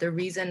promoted, the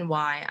reason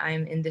why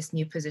I'm in this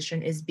new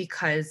position is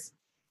because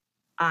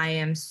I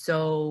am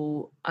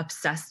so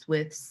obsessed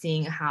with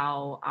seeing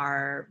how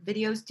our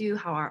videos do,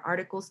 how our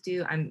articles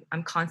do.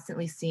 I'm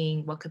constantly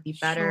seeing what could be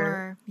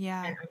better Sure.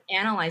 Yeah. and I'm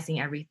analyzing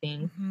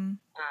everything.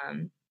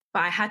 Mm-hmm.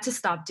 But I had to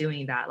stop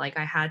doing that. Like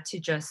I had to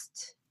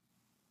just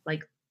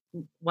like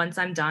once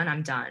I'm done,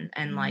 I'm done,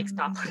 and like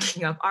stop Mm-hmm.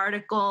 looking up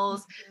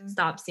articles,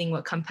 stop seeing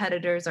what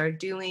competitors are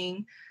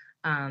doing,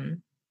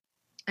 um,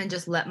 and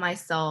just let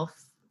myself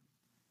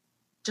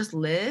just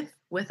live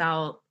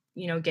without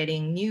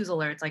getting news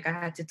alerts. Like I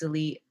had to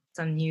delete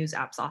some news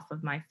apps off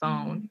of my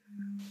phone,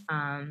 Mm-hmm.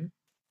 um,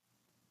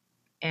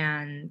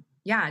 and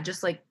yeah,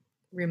 just like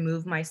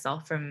remove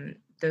myself from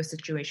those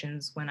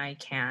situations when I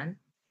can.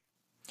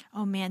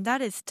 Oh man,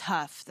 that is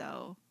tough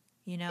though.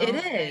 It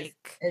is.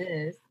 Like It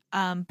is.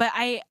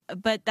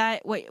 but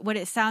that what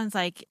it sounds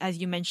like, as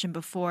you mentioned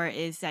before,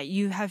 is that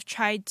you have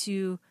tried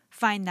to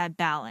find that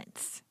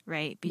balance,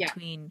 right, Yeah.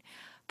 between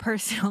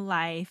personal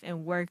life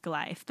and work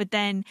life. But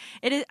then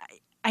it is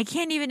I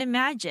can't even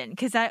imagine,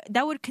 because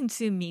that would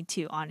consume me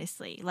too,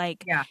 honestly.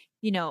 Like, Yeah.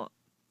 you know,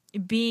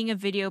 being a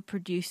video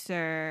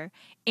producer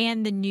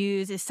and the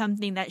news is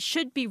something that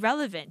should be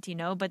relevant,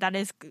 but that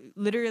is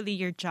literally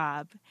your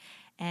job.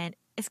 And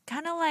it's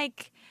kind of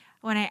like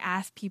when I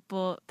ask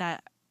people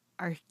that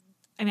are,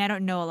 I mean, I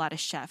don't know a lot of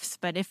chefs,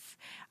 but if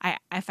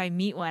I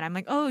meet one, I'm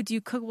like, "Oh, do you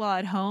cook well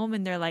at home?"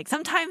 And they're like,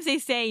 sometimes they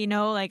say,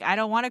 like, "I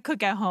don't want to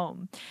cook at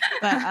home."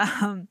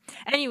 But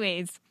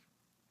anyways,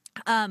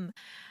 um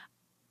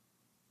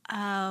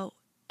uh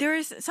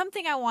there's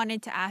something I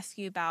wanted to ask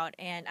you about,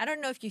 and I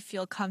don't know if you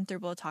feel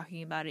comfortable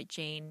talking about it,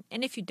 Jane.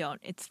 And if you don't,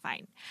 it's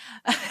fine.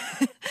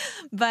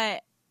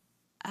 But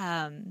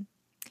um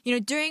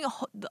during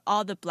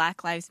all the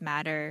Black Lives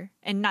Matter,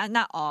 and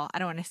not all, I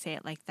don't want to say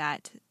it like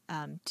that,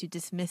 to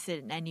dismiss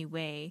it in any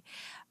way,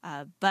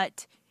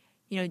 but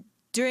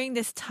during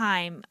this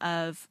time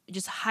of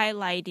just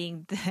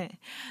highlighting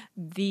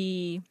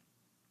the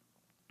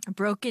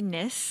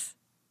brokenness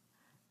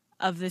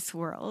of this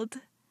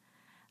world,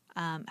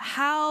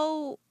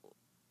 how,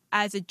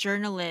 as a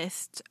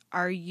journalist,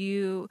 are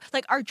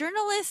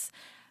journalists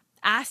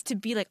asked to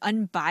be like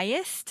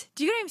unbiased?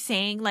 Do you get what I'm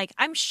saying? Like,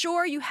 I'm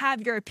sure you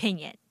have your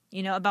opinion,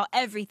 about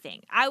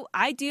everything.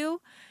 I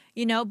do,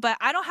 but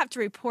I don't have to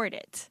report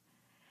it.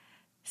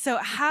 So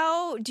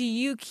how do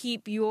you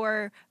keep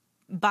your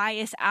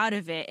bias out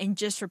of it and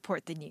just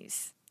report the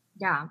news?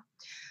 Yeah.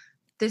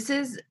 This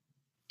is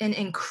an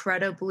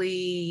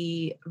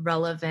incredibly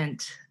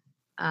relevant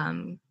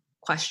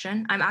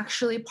question. I'm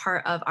actually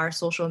part of our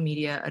social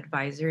media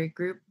advisory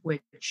group,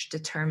 which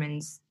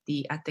determines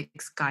the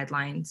ethics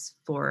guidelines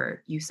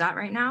for USAT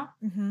right now.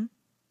 Mm-hmm.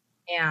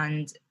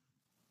 And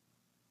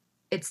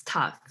it's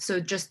tough. So,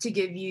 just to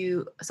give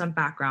you some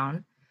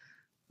background,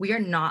 we are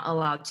not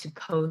allowed to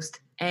post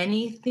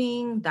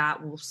anything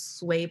that will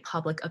sway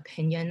public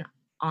opinion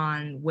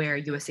on where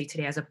USA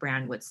Today as a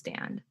brand would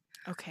stand.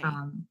 Okay.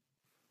 Um,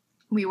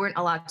 we weren't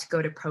allowed to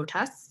go to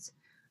protests.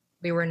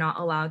 We were not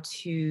allowed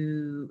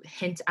to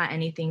hint at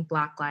anything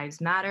Black Lives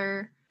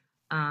Matter.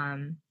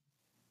 Um,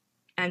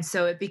 and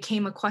so it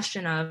became a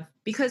question of,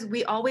 because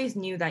we always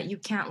knew that you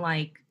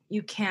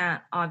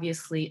can't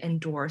obviously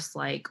endorse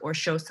or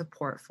show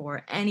support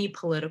for any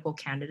political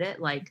candidate,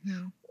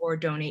 Mm-hmm. or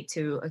donate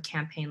to a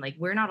campaign. Like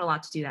we're not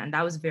allowed to do that. And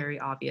that was very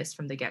obvious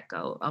from the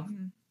get-go of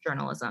Mm-hmm.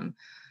 journalism.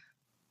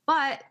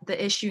 But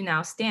the issue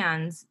now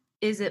stands,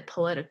 is it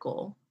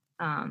political?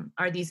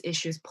 Are these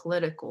issues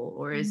political,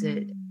 or is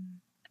it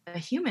a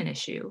human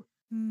issue?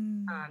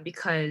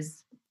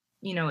 Because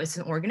it's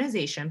an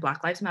organization.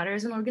 Black Lives Matter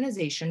is an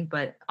organization,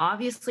 but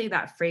obviously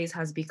that phrase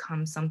has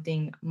become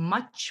something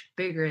much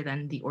bigger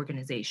than the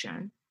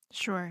organization.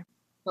 Sure.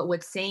 But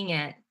what's saying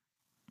it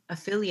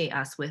affiliate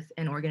us with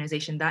an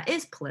organization that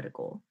is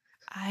political.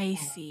 I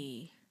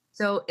see.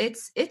 So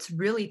it's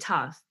really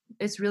tough.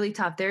 It's really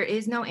tough. There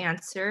is no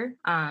answer.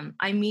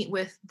 I meet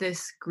with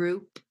this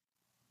group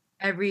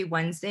every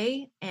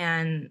Wednesday,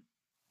 and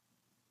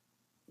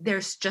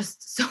there's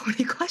just so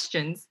many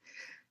questions,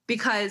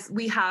 because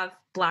we have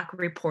Black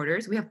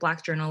reporters, we have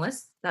Black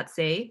journalists that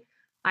say,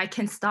 I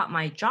can stop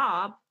my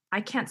job,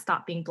 I can't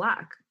stop being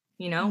Black.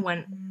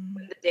 When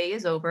the day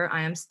is over,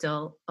 I am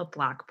still a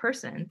Black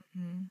person.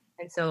 Mm-hmm.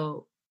 And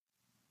so,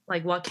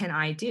 what can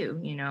I do?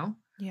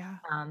 Yeah.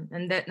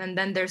 And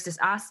then there's this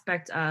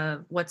aspect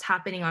of what's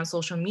happening on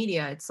social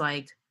media. It's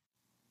like,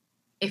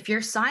 if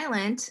you're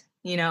silent,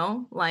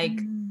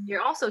 Mm-hmm.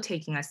 you're also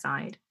taking a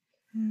side.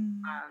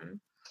 Um,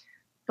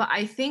 But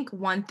I think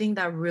one thing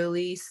that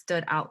really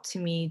stood out to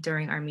me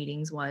during our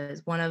meetings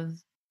was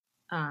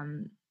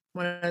um,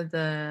 one of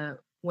the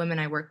women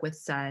I work with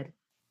said,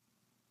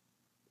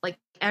 like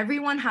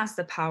everyone has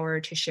the power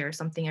to share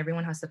something.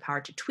 Everyone has the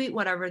power to tweet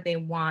whatever they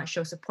want,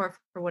 show support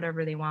for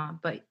whatever they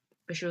want. But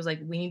she was like,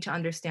 we need to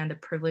understand the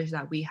privilege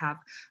that we have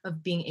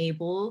of being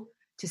able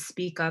to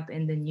speak up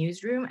in the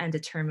newsroom and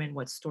determine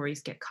what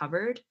stories get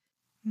covered,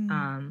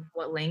 Mm.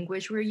 what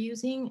language we're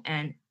using.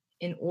 And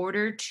in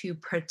order to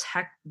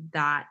protect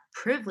that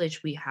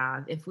privilege we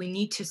have, if we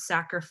need to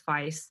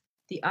sacrifice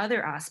the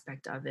other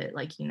aspect of it,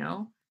 like,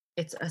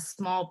 it's a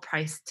small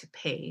price to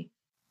pay.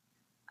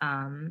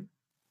 Um,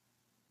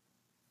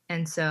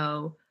 and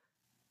so,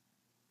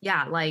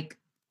 yeah, like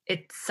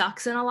it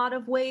sucks in a lot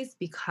of ways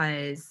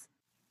because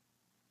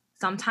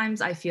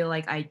sometimes I feel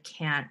like I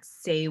can't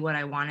say what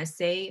I want to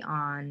say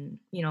on,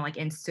 like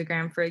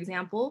Instagram, for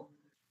example.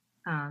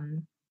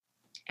 Um,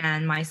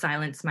 and my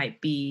silence might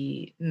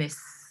be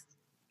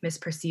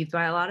misperceived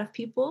by a lot of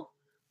people.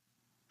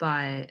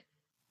 But,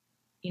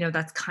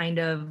 that's kind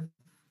of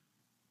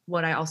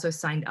what I also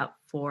signed up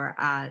for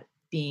at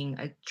being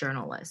a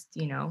journalist.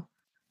 Yeah.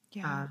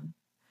 Um,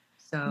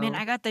 Man, so,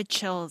 I got the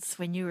chills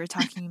when you were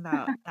talking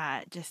about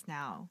that just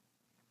now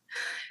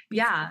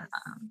yeah.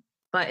 because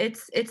But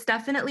it's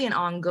definitely an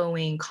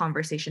ongoing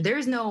conversation. There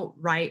is no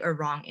right or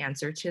wrong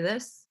answer to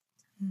this.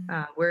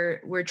 mm,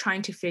 We're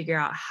trying to figure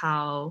out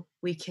how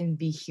we can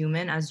be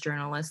human as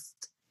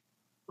journalists,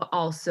 but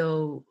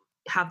also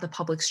have the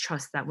public's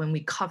trust that when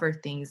we cover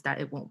things that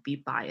it won't be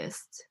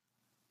biased.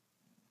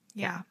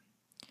 Yeah.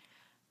 yeah.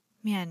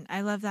 Man,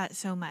 I love that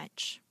so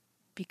much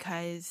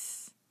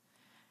because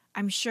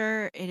I'm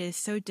sure it is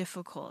so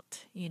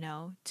difficult,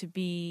 to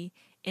be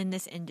in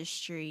this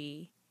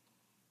industry,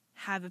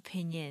 have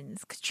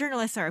opinions, because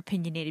journalists are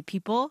opinionated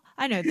people.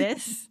 I know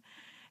this,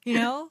 you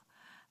know,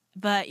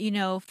 but,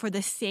 for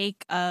the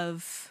sake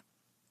of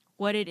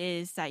what it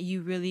is that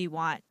you really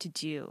want to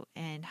do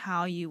and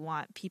how you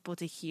want people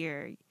to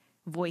hear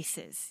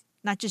voices,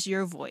 not just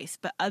your voice,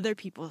 but other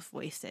people's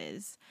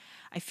voices,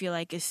 I feel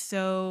like is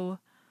so,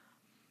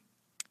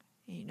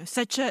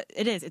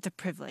 it's a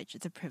privilege.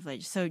 It's a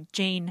privilege. So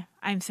Jane,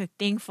 I'm so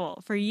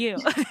thankful for you.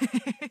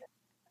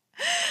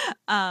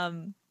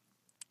 um,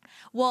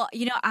 well,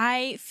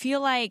 I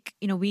feel like,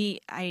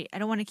 I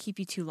don't want to keep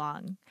you too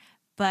long,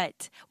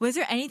 but was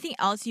there anything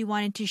else you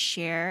wanted to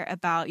share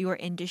about your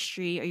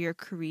industry or your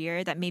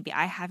career that maybe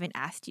I haven't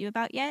asked you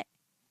about yet?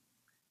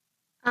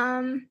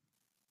 Um,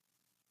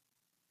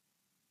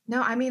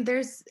 no, I mean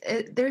there's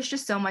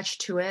just so much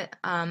to it.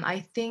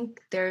 I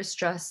think there's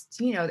just,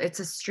 it's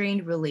a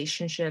strained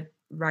relationship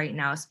right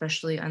now,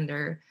 especially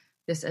under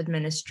this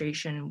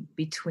administration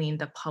between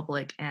the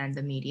public and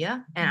the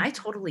media. And I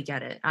totally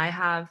get it. I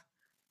have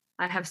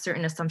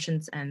certain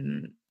assumptions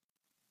and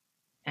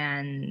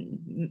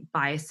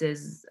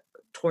biases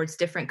towards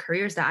different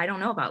careers that I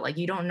don't know about. Like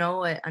you don't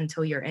know it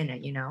until you're in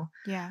it.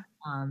 Yeah.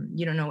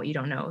 You don't know what you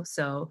don't know.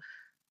 So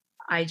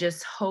I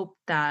just hope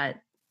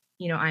that,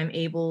 I'm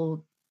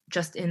able,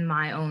 just in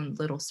my own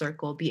little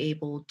circle, be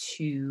able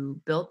to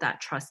build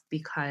that trust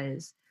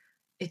because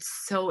it's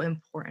so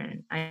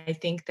important. I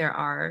think there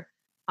are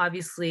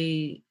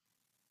obviously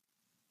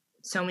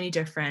so many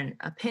different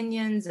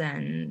opinions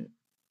and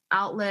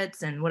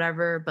outlets and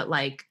whatever, but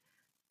like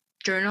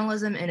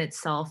journalism in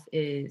itself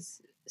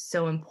is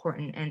so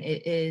important, and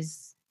it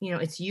is,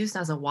 it's used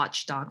as a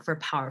watchdog for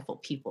powerful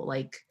people.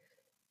 Like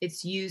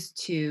it's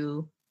used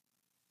to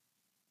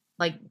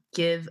like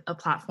give a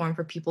platform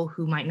for people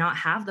who might not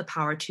have the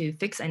power to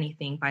fix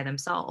anything by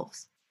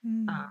themselves.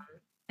 Um, Mm.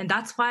 and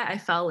that's why I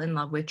fell in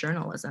love with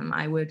journalism.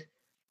 I would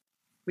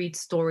read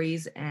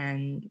stories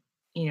and,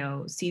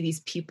 see these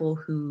people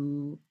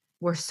who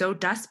were so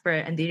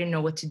desperate and they didn't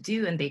know what to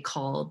do. And they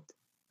called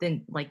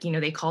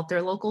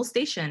their local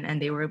station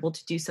and they were able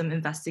to do some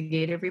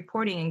investigative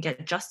reporting and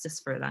get justice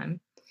for them.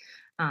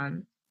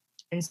 Um,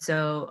 and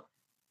so,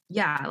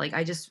 yeah, like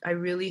I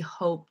really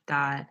hope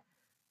that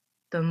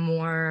the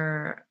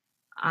more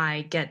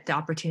I get the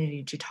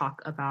opportunity to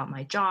talk about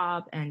my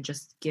job and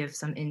just give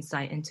some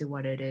insight into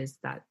what it is,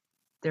 that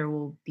there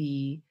will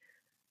be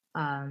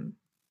um,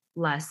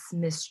 less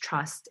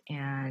mistrust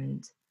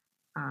and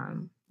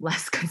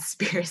less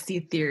conspiracy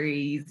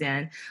theories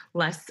and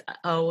less,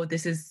 oh,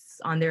 this is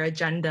on their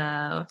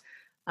agenda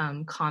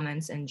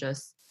comments, and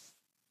just,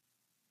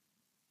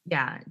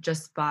 yeah,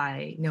 just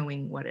by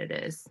knowing what it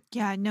is.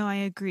 Yeah, no, I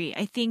agree.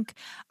 I think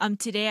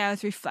today I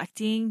was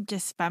reflecting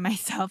just by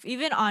myself,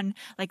 even on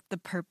like the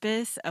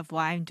purpose of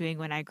why I'm doing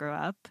when I grow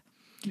up.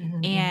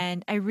 Mhm.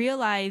 And I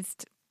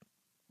realized,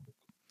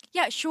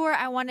 yeah, sure,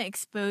 I want to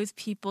expose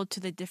people to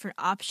the different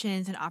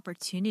options and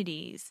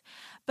opportunities.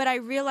 But I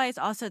realized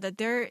also that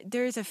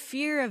there's a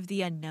fear of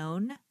the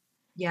unknown.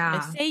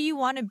 Yeah. Say you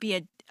want to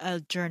be a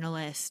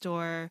journalist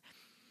or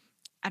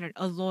I don't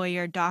know, a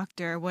lawyer,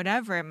 doctor,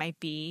 whatever it might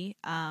be,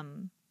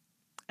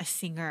 a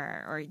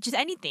singer or just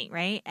anything,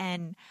 right?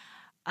 And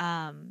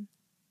um,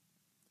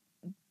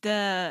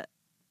 the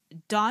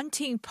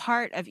daunting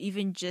part of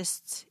even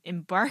just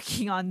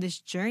embarking on this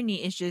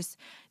journey is just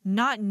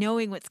not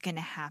knowing what's going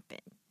to happen,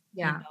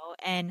 Yeah.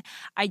 And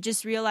I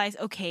just realized,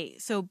 okay,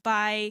 so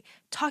by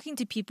talking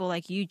to people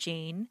like you,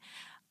 Jane,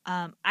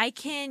 I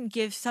can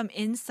give some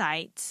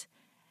insight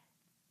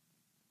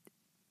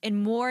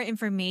and more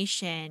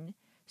information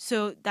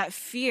so that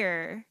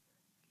fear,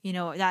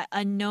 that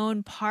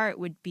unknown part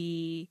would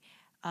be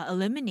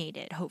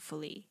eliminated,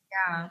 hopefully.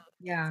 Yeah.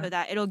 Yeah. So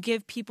that it'll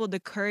give people the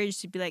courage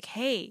to be like,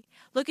 hey,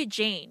 look at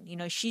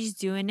Jane, she's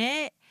doing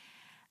it.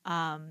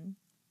 Um,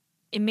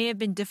 it may have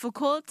been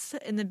difficult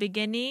in the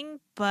beginning,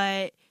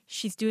 but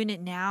she's doing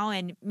it now,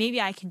 and maybe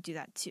I can do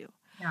that too.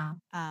 Yeah.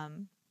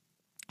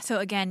 So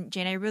again,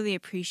 Jane, I really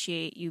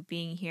appreciate you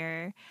being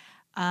here.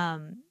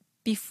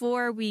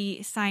 Before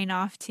we sign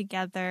off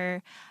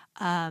together,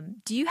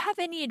 do you have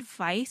any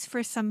advice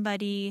for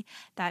somebody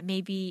that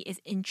maybe is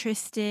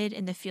interested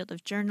in the field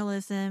of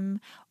journalism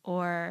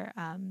or,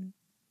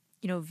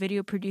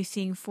 video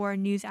producing for a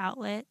news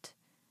outlet?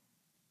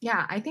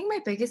 Yeah, I think my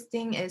biggest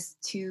thing is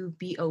to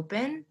be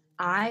open.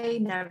 I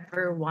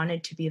never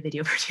wanted to be a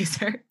video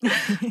producer.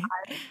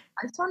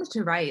 I just wanted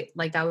to write.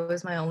 Like that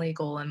was my only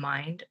goal in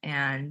mind.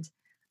 And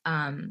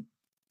um,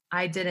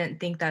 I didn't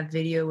think that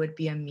video would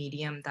be a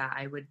medium that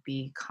I would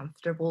be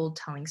comfortable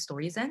telling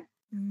stories in.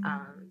 Mm.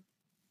 Um,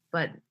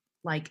 but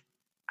like,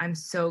 I'm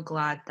so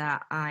glad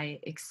that I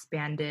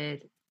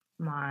expanded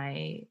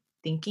my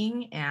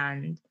thinking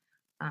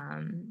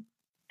um,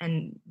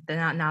 and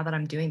then now that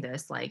I'm doing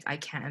this, like I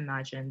can't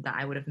imagine that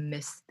I would have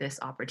missed this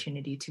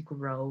opportunity to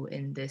grow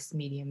in this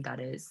medium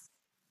that is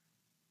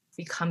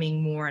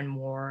becoming more and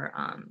more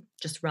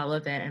just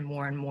relevant and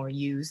more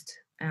used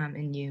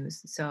in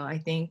news. So I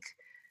think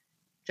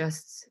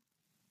just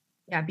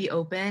be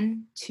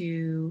open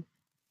to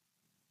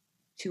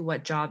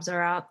what jobs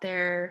are out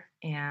there,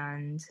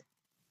 and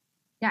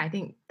I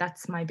think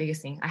that's my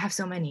biggest thing. I have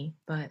so many,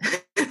 but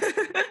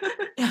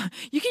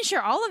You can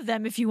share all of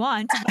them if you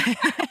want.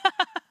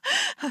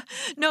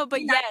 No,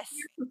 but yes.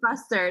 your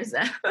professors.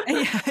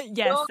 Yes,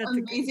 Build that's a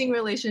good amazing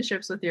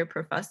relationships with your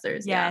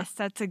professors. Yeah. Yes,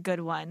 that's a good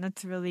one.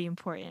 That's really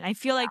important. I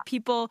feel like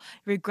people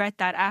regret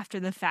that after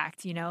the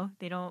fact, They don't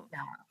Yeah.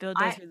 build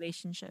I those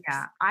relationships.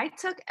 yeah, I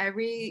took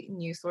every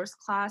news source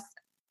class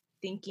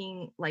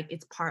thinking like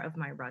it's part of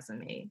my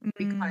resume Mm,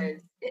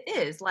 because it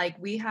is. Like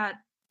we had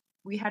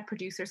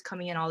producers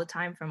coming in all the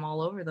time from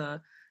all over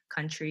the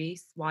country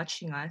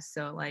watching us.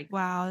 So like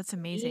wow, that's me,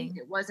 amazing.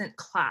 it wasn't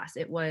class.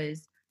 It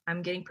was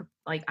I'm getting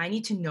like I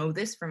need to know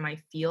this for my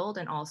field,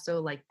 and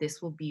also like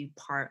this will be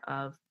part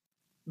of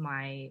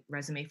my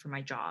resume for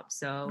my job.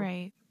 So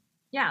Right.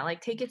 yeah,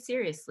 like take it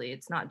seriously.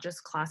 It's not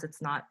just class.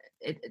 It's not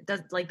it does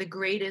like the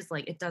grade is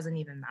like it doesn't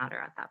even matter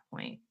at that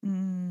point.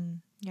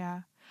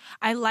 Yeah.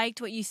 I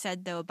liked what you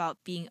said though about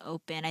being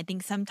open. I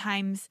think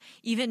sometimes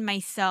even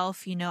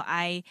myself,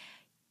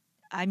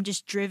 I'm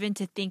just driven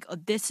to think, oh,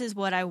 this is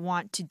what I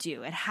want to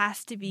do. It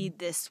has to be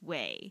this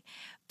way.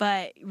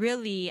 But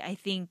really, I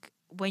think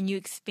when you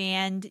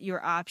expand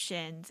your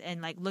options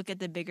and like look at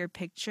the bigger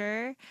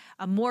picture,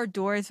 more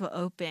doors will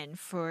open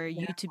for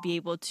you Yeah, to be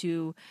able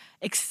to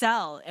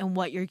excel in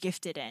what you're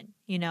gifted in,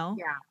 yeah,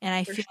 And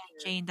I for feel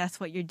like, sure. Jane, that's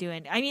what you're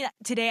doing. I mean,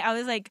 today I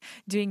was like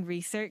doing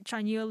research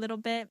on you a little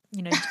bit,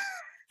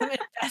 some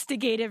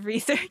investigative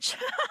research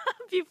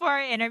before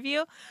our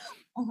interview.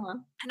 Uh-huh.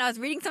 And I was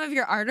reading some of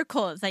your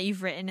articles that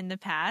you've written in the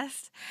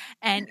past.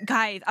 And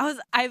guys,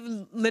 I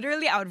would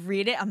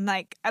read it. I'm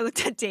like, I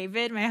looked at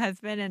David, my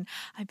husband, and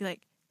I'd be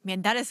like,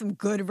 man, that is some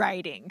good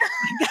writing.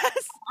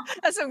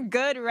 That's some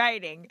good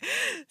writing.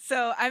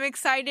 So I'm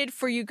excited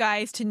for you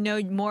guys to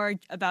know more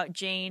about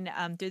Jane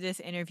through this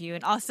interview.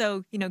 And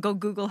also, go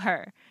Google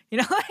her,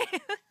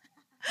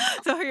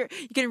 so you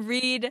can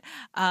read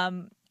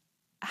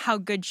how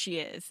good she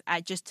is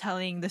at just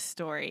telling the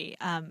story.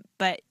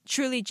 But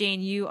truly,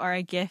 Jane, you are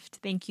a gift.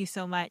 Thank you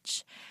so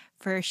much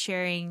for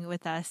sharing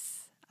with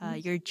us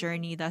your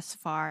journey thus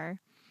far.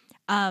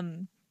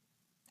 Um,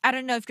 I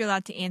don't know if you're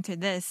allowed to answer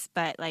this,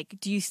 but like,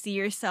 do you see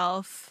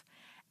yourself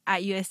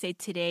at USA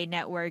Today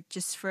Network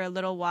just for a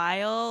little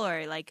while,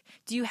 or like,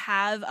 do you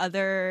have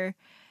other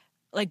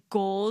like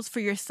goals for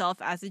yourself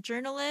as a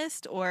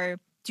journalist, or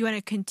do you want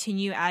to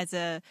continue as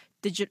a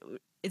digital?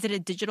 Is it a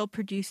digital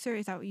producer?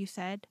 Is that what you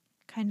said?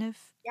 Kind of.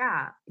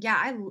 Yeah,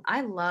 yeah,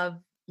 I love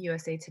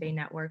USA Today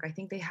Network. I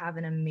think they have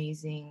an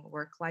amazing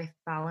work-life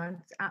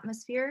balance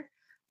atmosphere,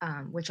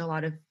 which a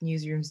lot of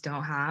newsrooms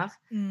don't have.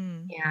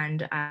 Mm.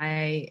 And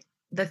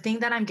the thing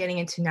that I'm getting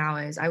into now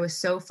is I was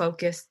so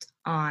focused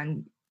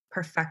on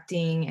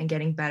perfecting and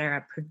getting better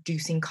at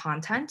producing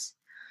content.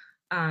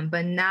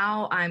 But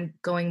now I'm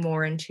going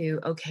more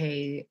into,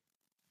 okay,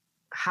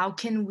 how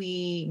can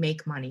we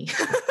make money?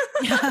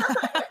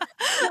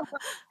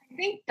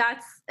 I think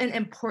that's an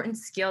important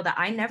skill that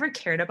I never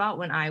cared about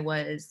when I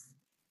was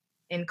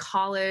in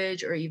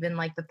college or even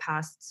like the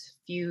past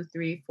few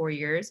 3 4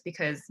 years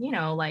because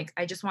like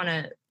I just want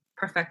to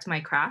perfect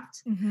my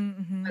craft. Mhm,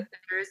 mhm. But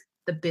there's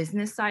the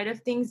business side of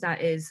things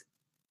that is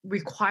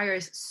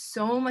requires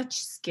so much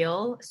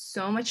skill,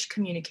 so much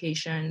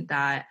communication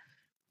that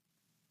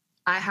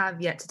I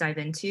have yet to dive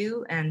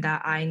into and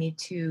that I need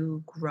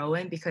to grow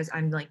in because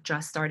I'm like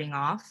just starting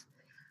off.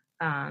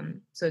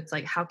 So it's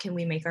like how can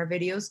we make our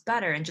videos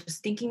better and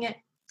just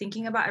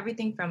thinking about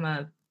everything from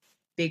a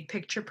big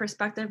picture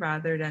perspective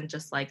rather than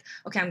just like,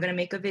 okay, I'm going to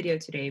make a video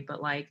today,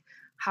 but like,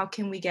 how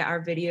can we get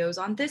our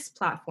videos on this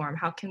platform?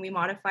 How can we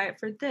modify it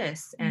for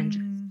this? And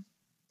just Mm,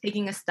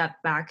 taking a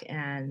step back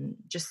and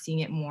just seeing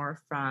it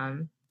more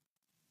from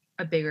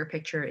a bigger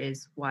picture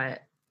is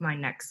what my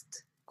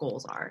next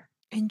goals are.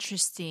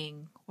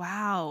 interesting.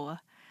 Wow.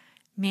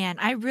 Man,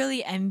 I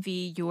really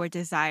envy your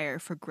desire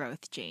for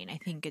growth, Jane. I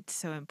think it's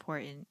so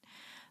important.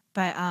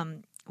 But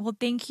well,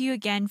 thank you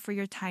again for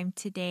your time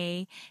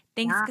today.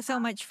 Thanks Yeah. so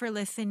much for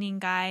listening,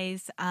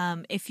 guys.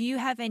 If you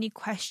have any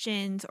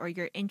questions or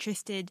you're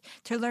interested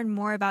to learn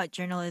more about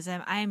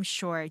journalism, I am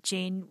sure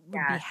Jane would be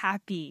Yes.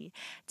 happy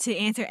to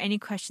answer any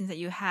questions that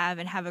you have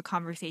and have a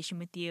conversation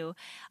with you.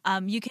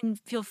 You can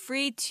feel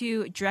free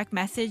to direct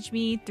message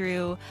me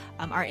through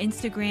our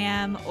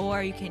Instagram,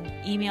 or you can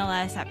email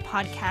us at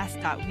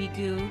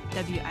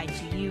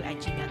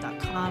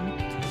podcast.wigu@gmail.com.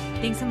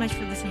 Thanks so much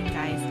for listening,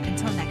 guys.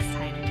 Until next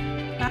time.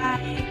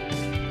 Bye.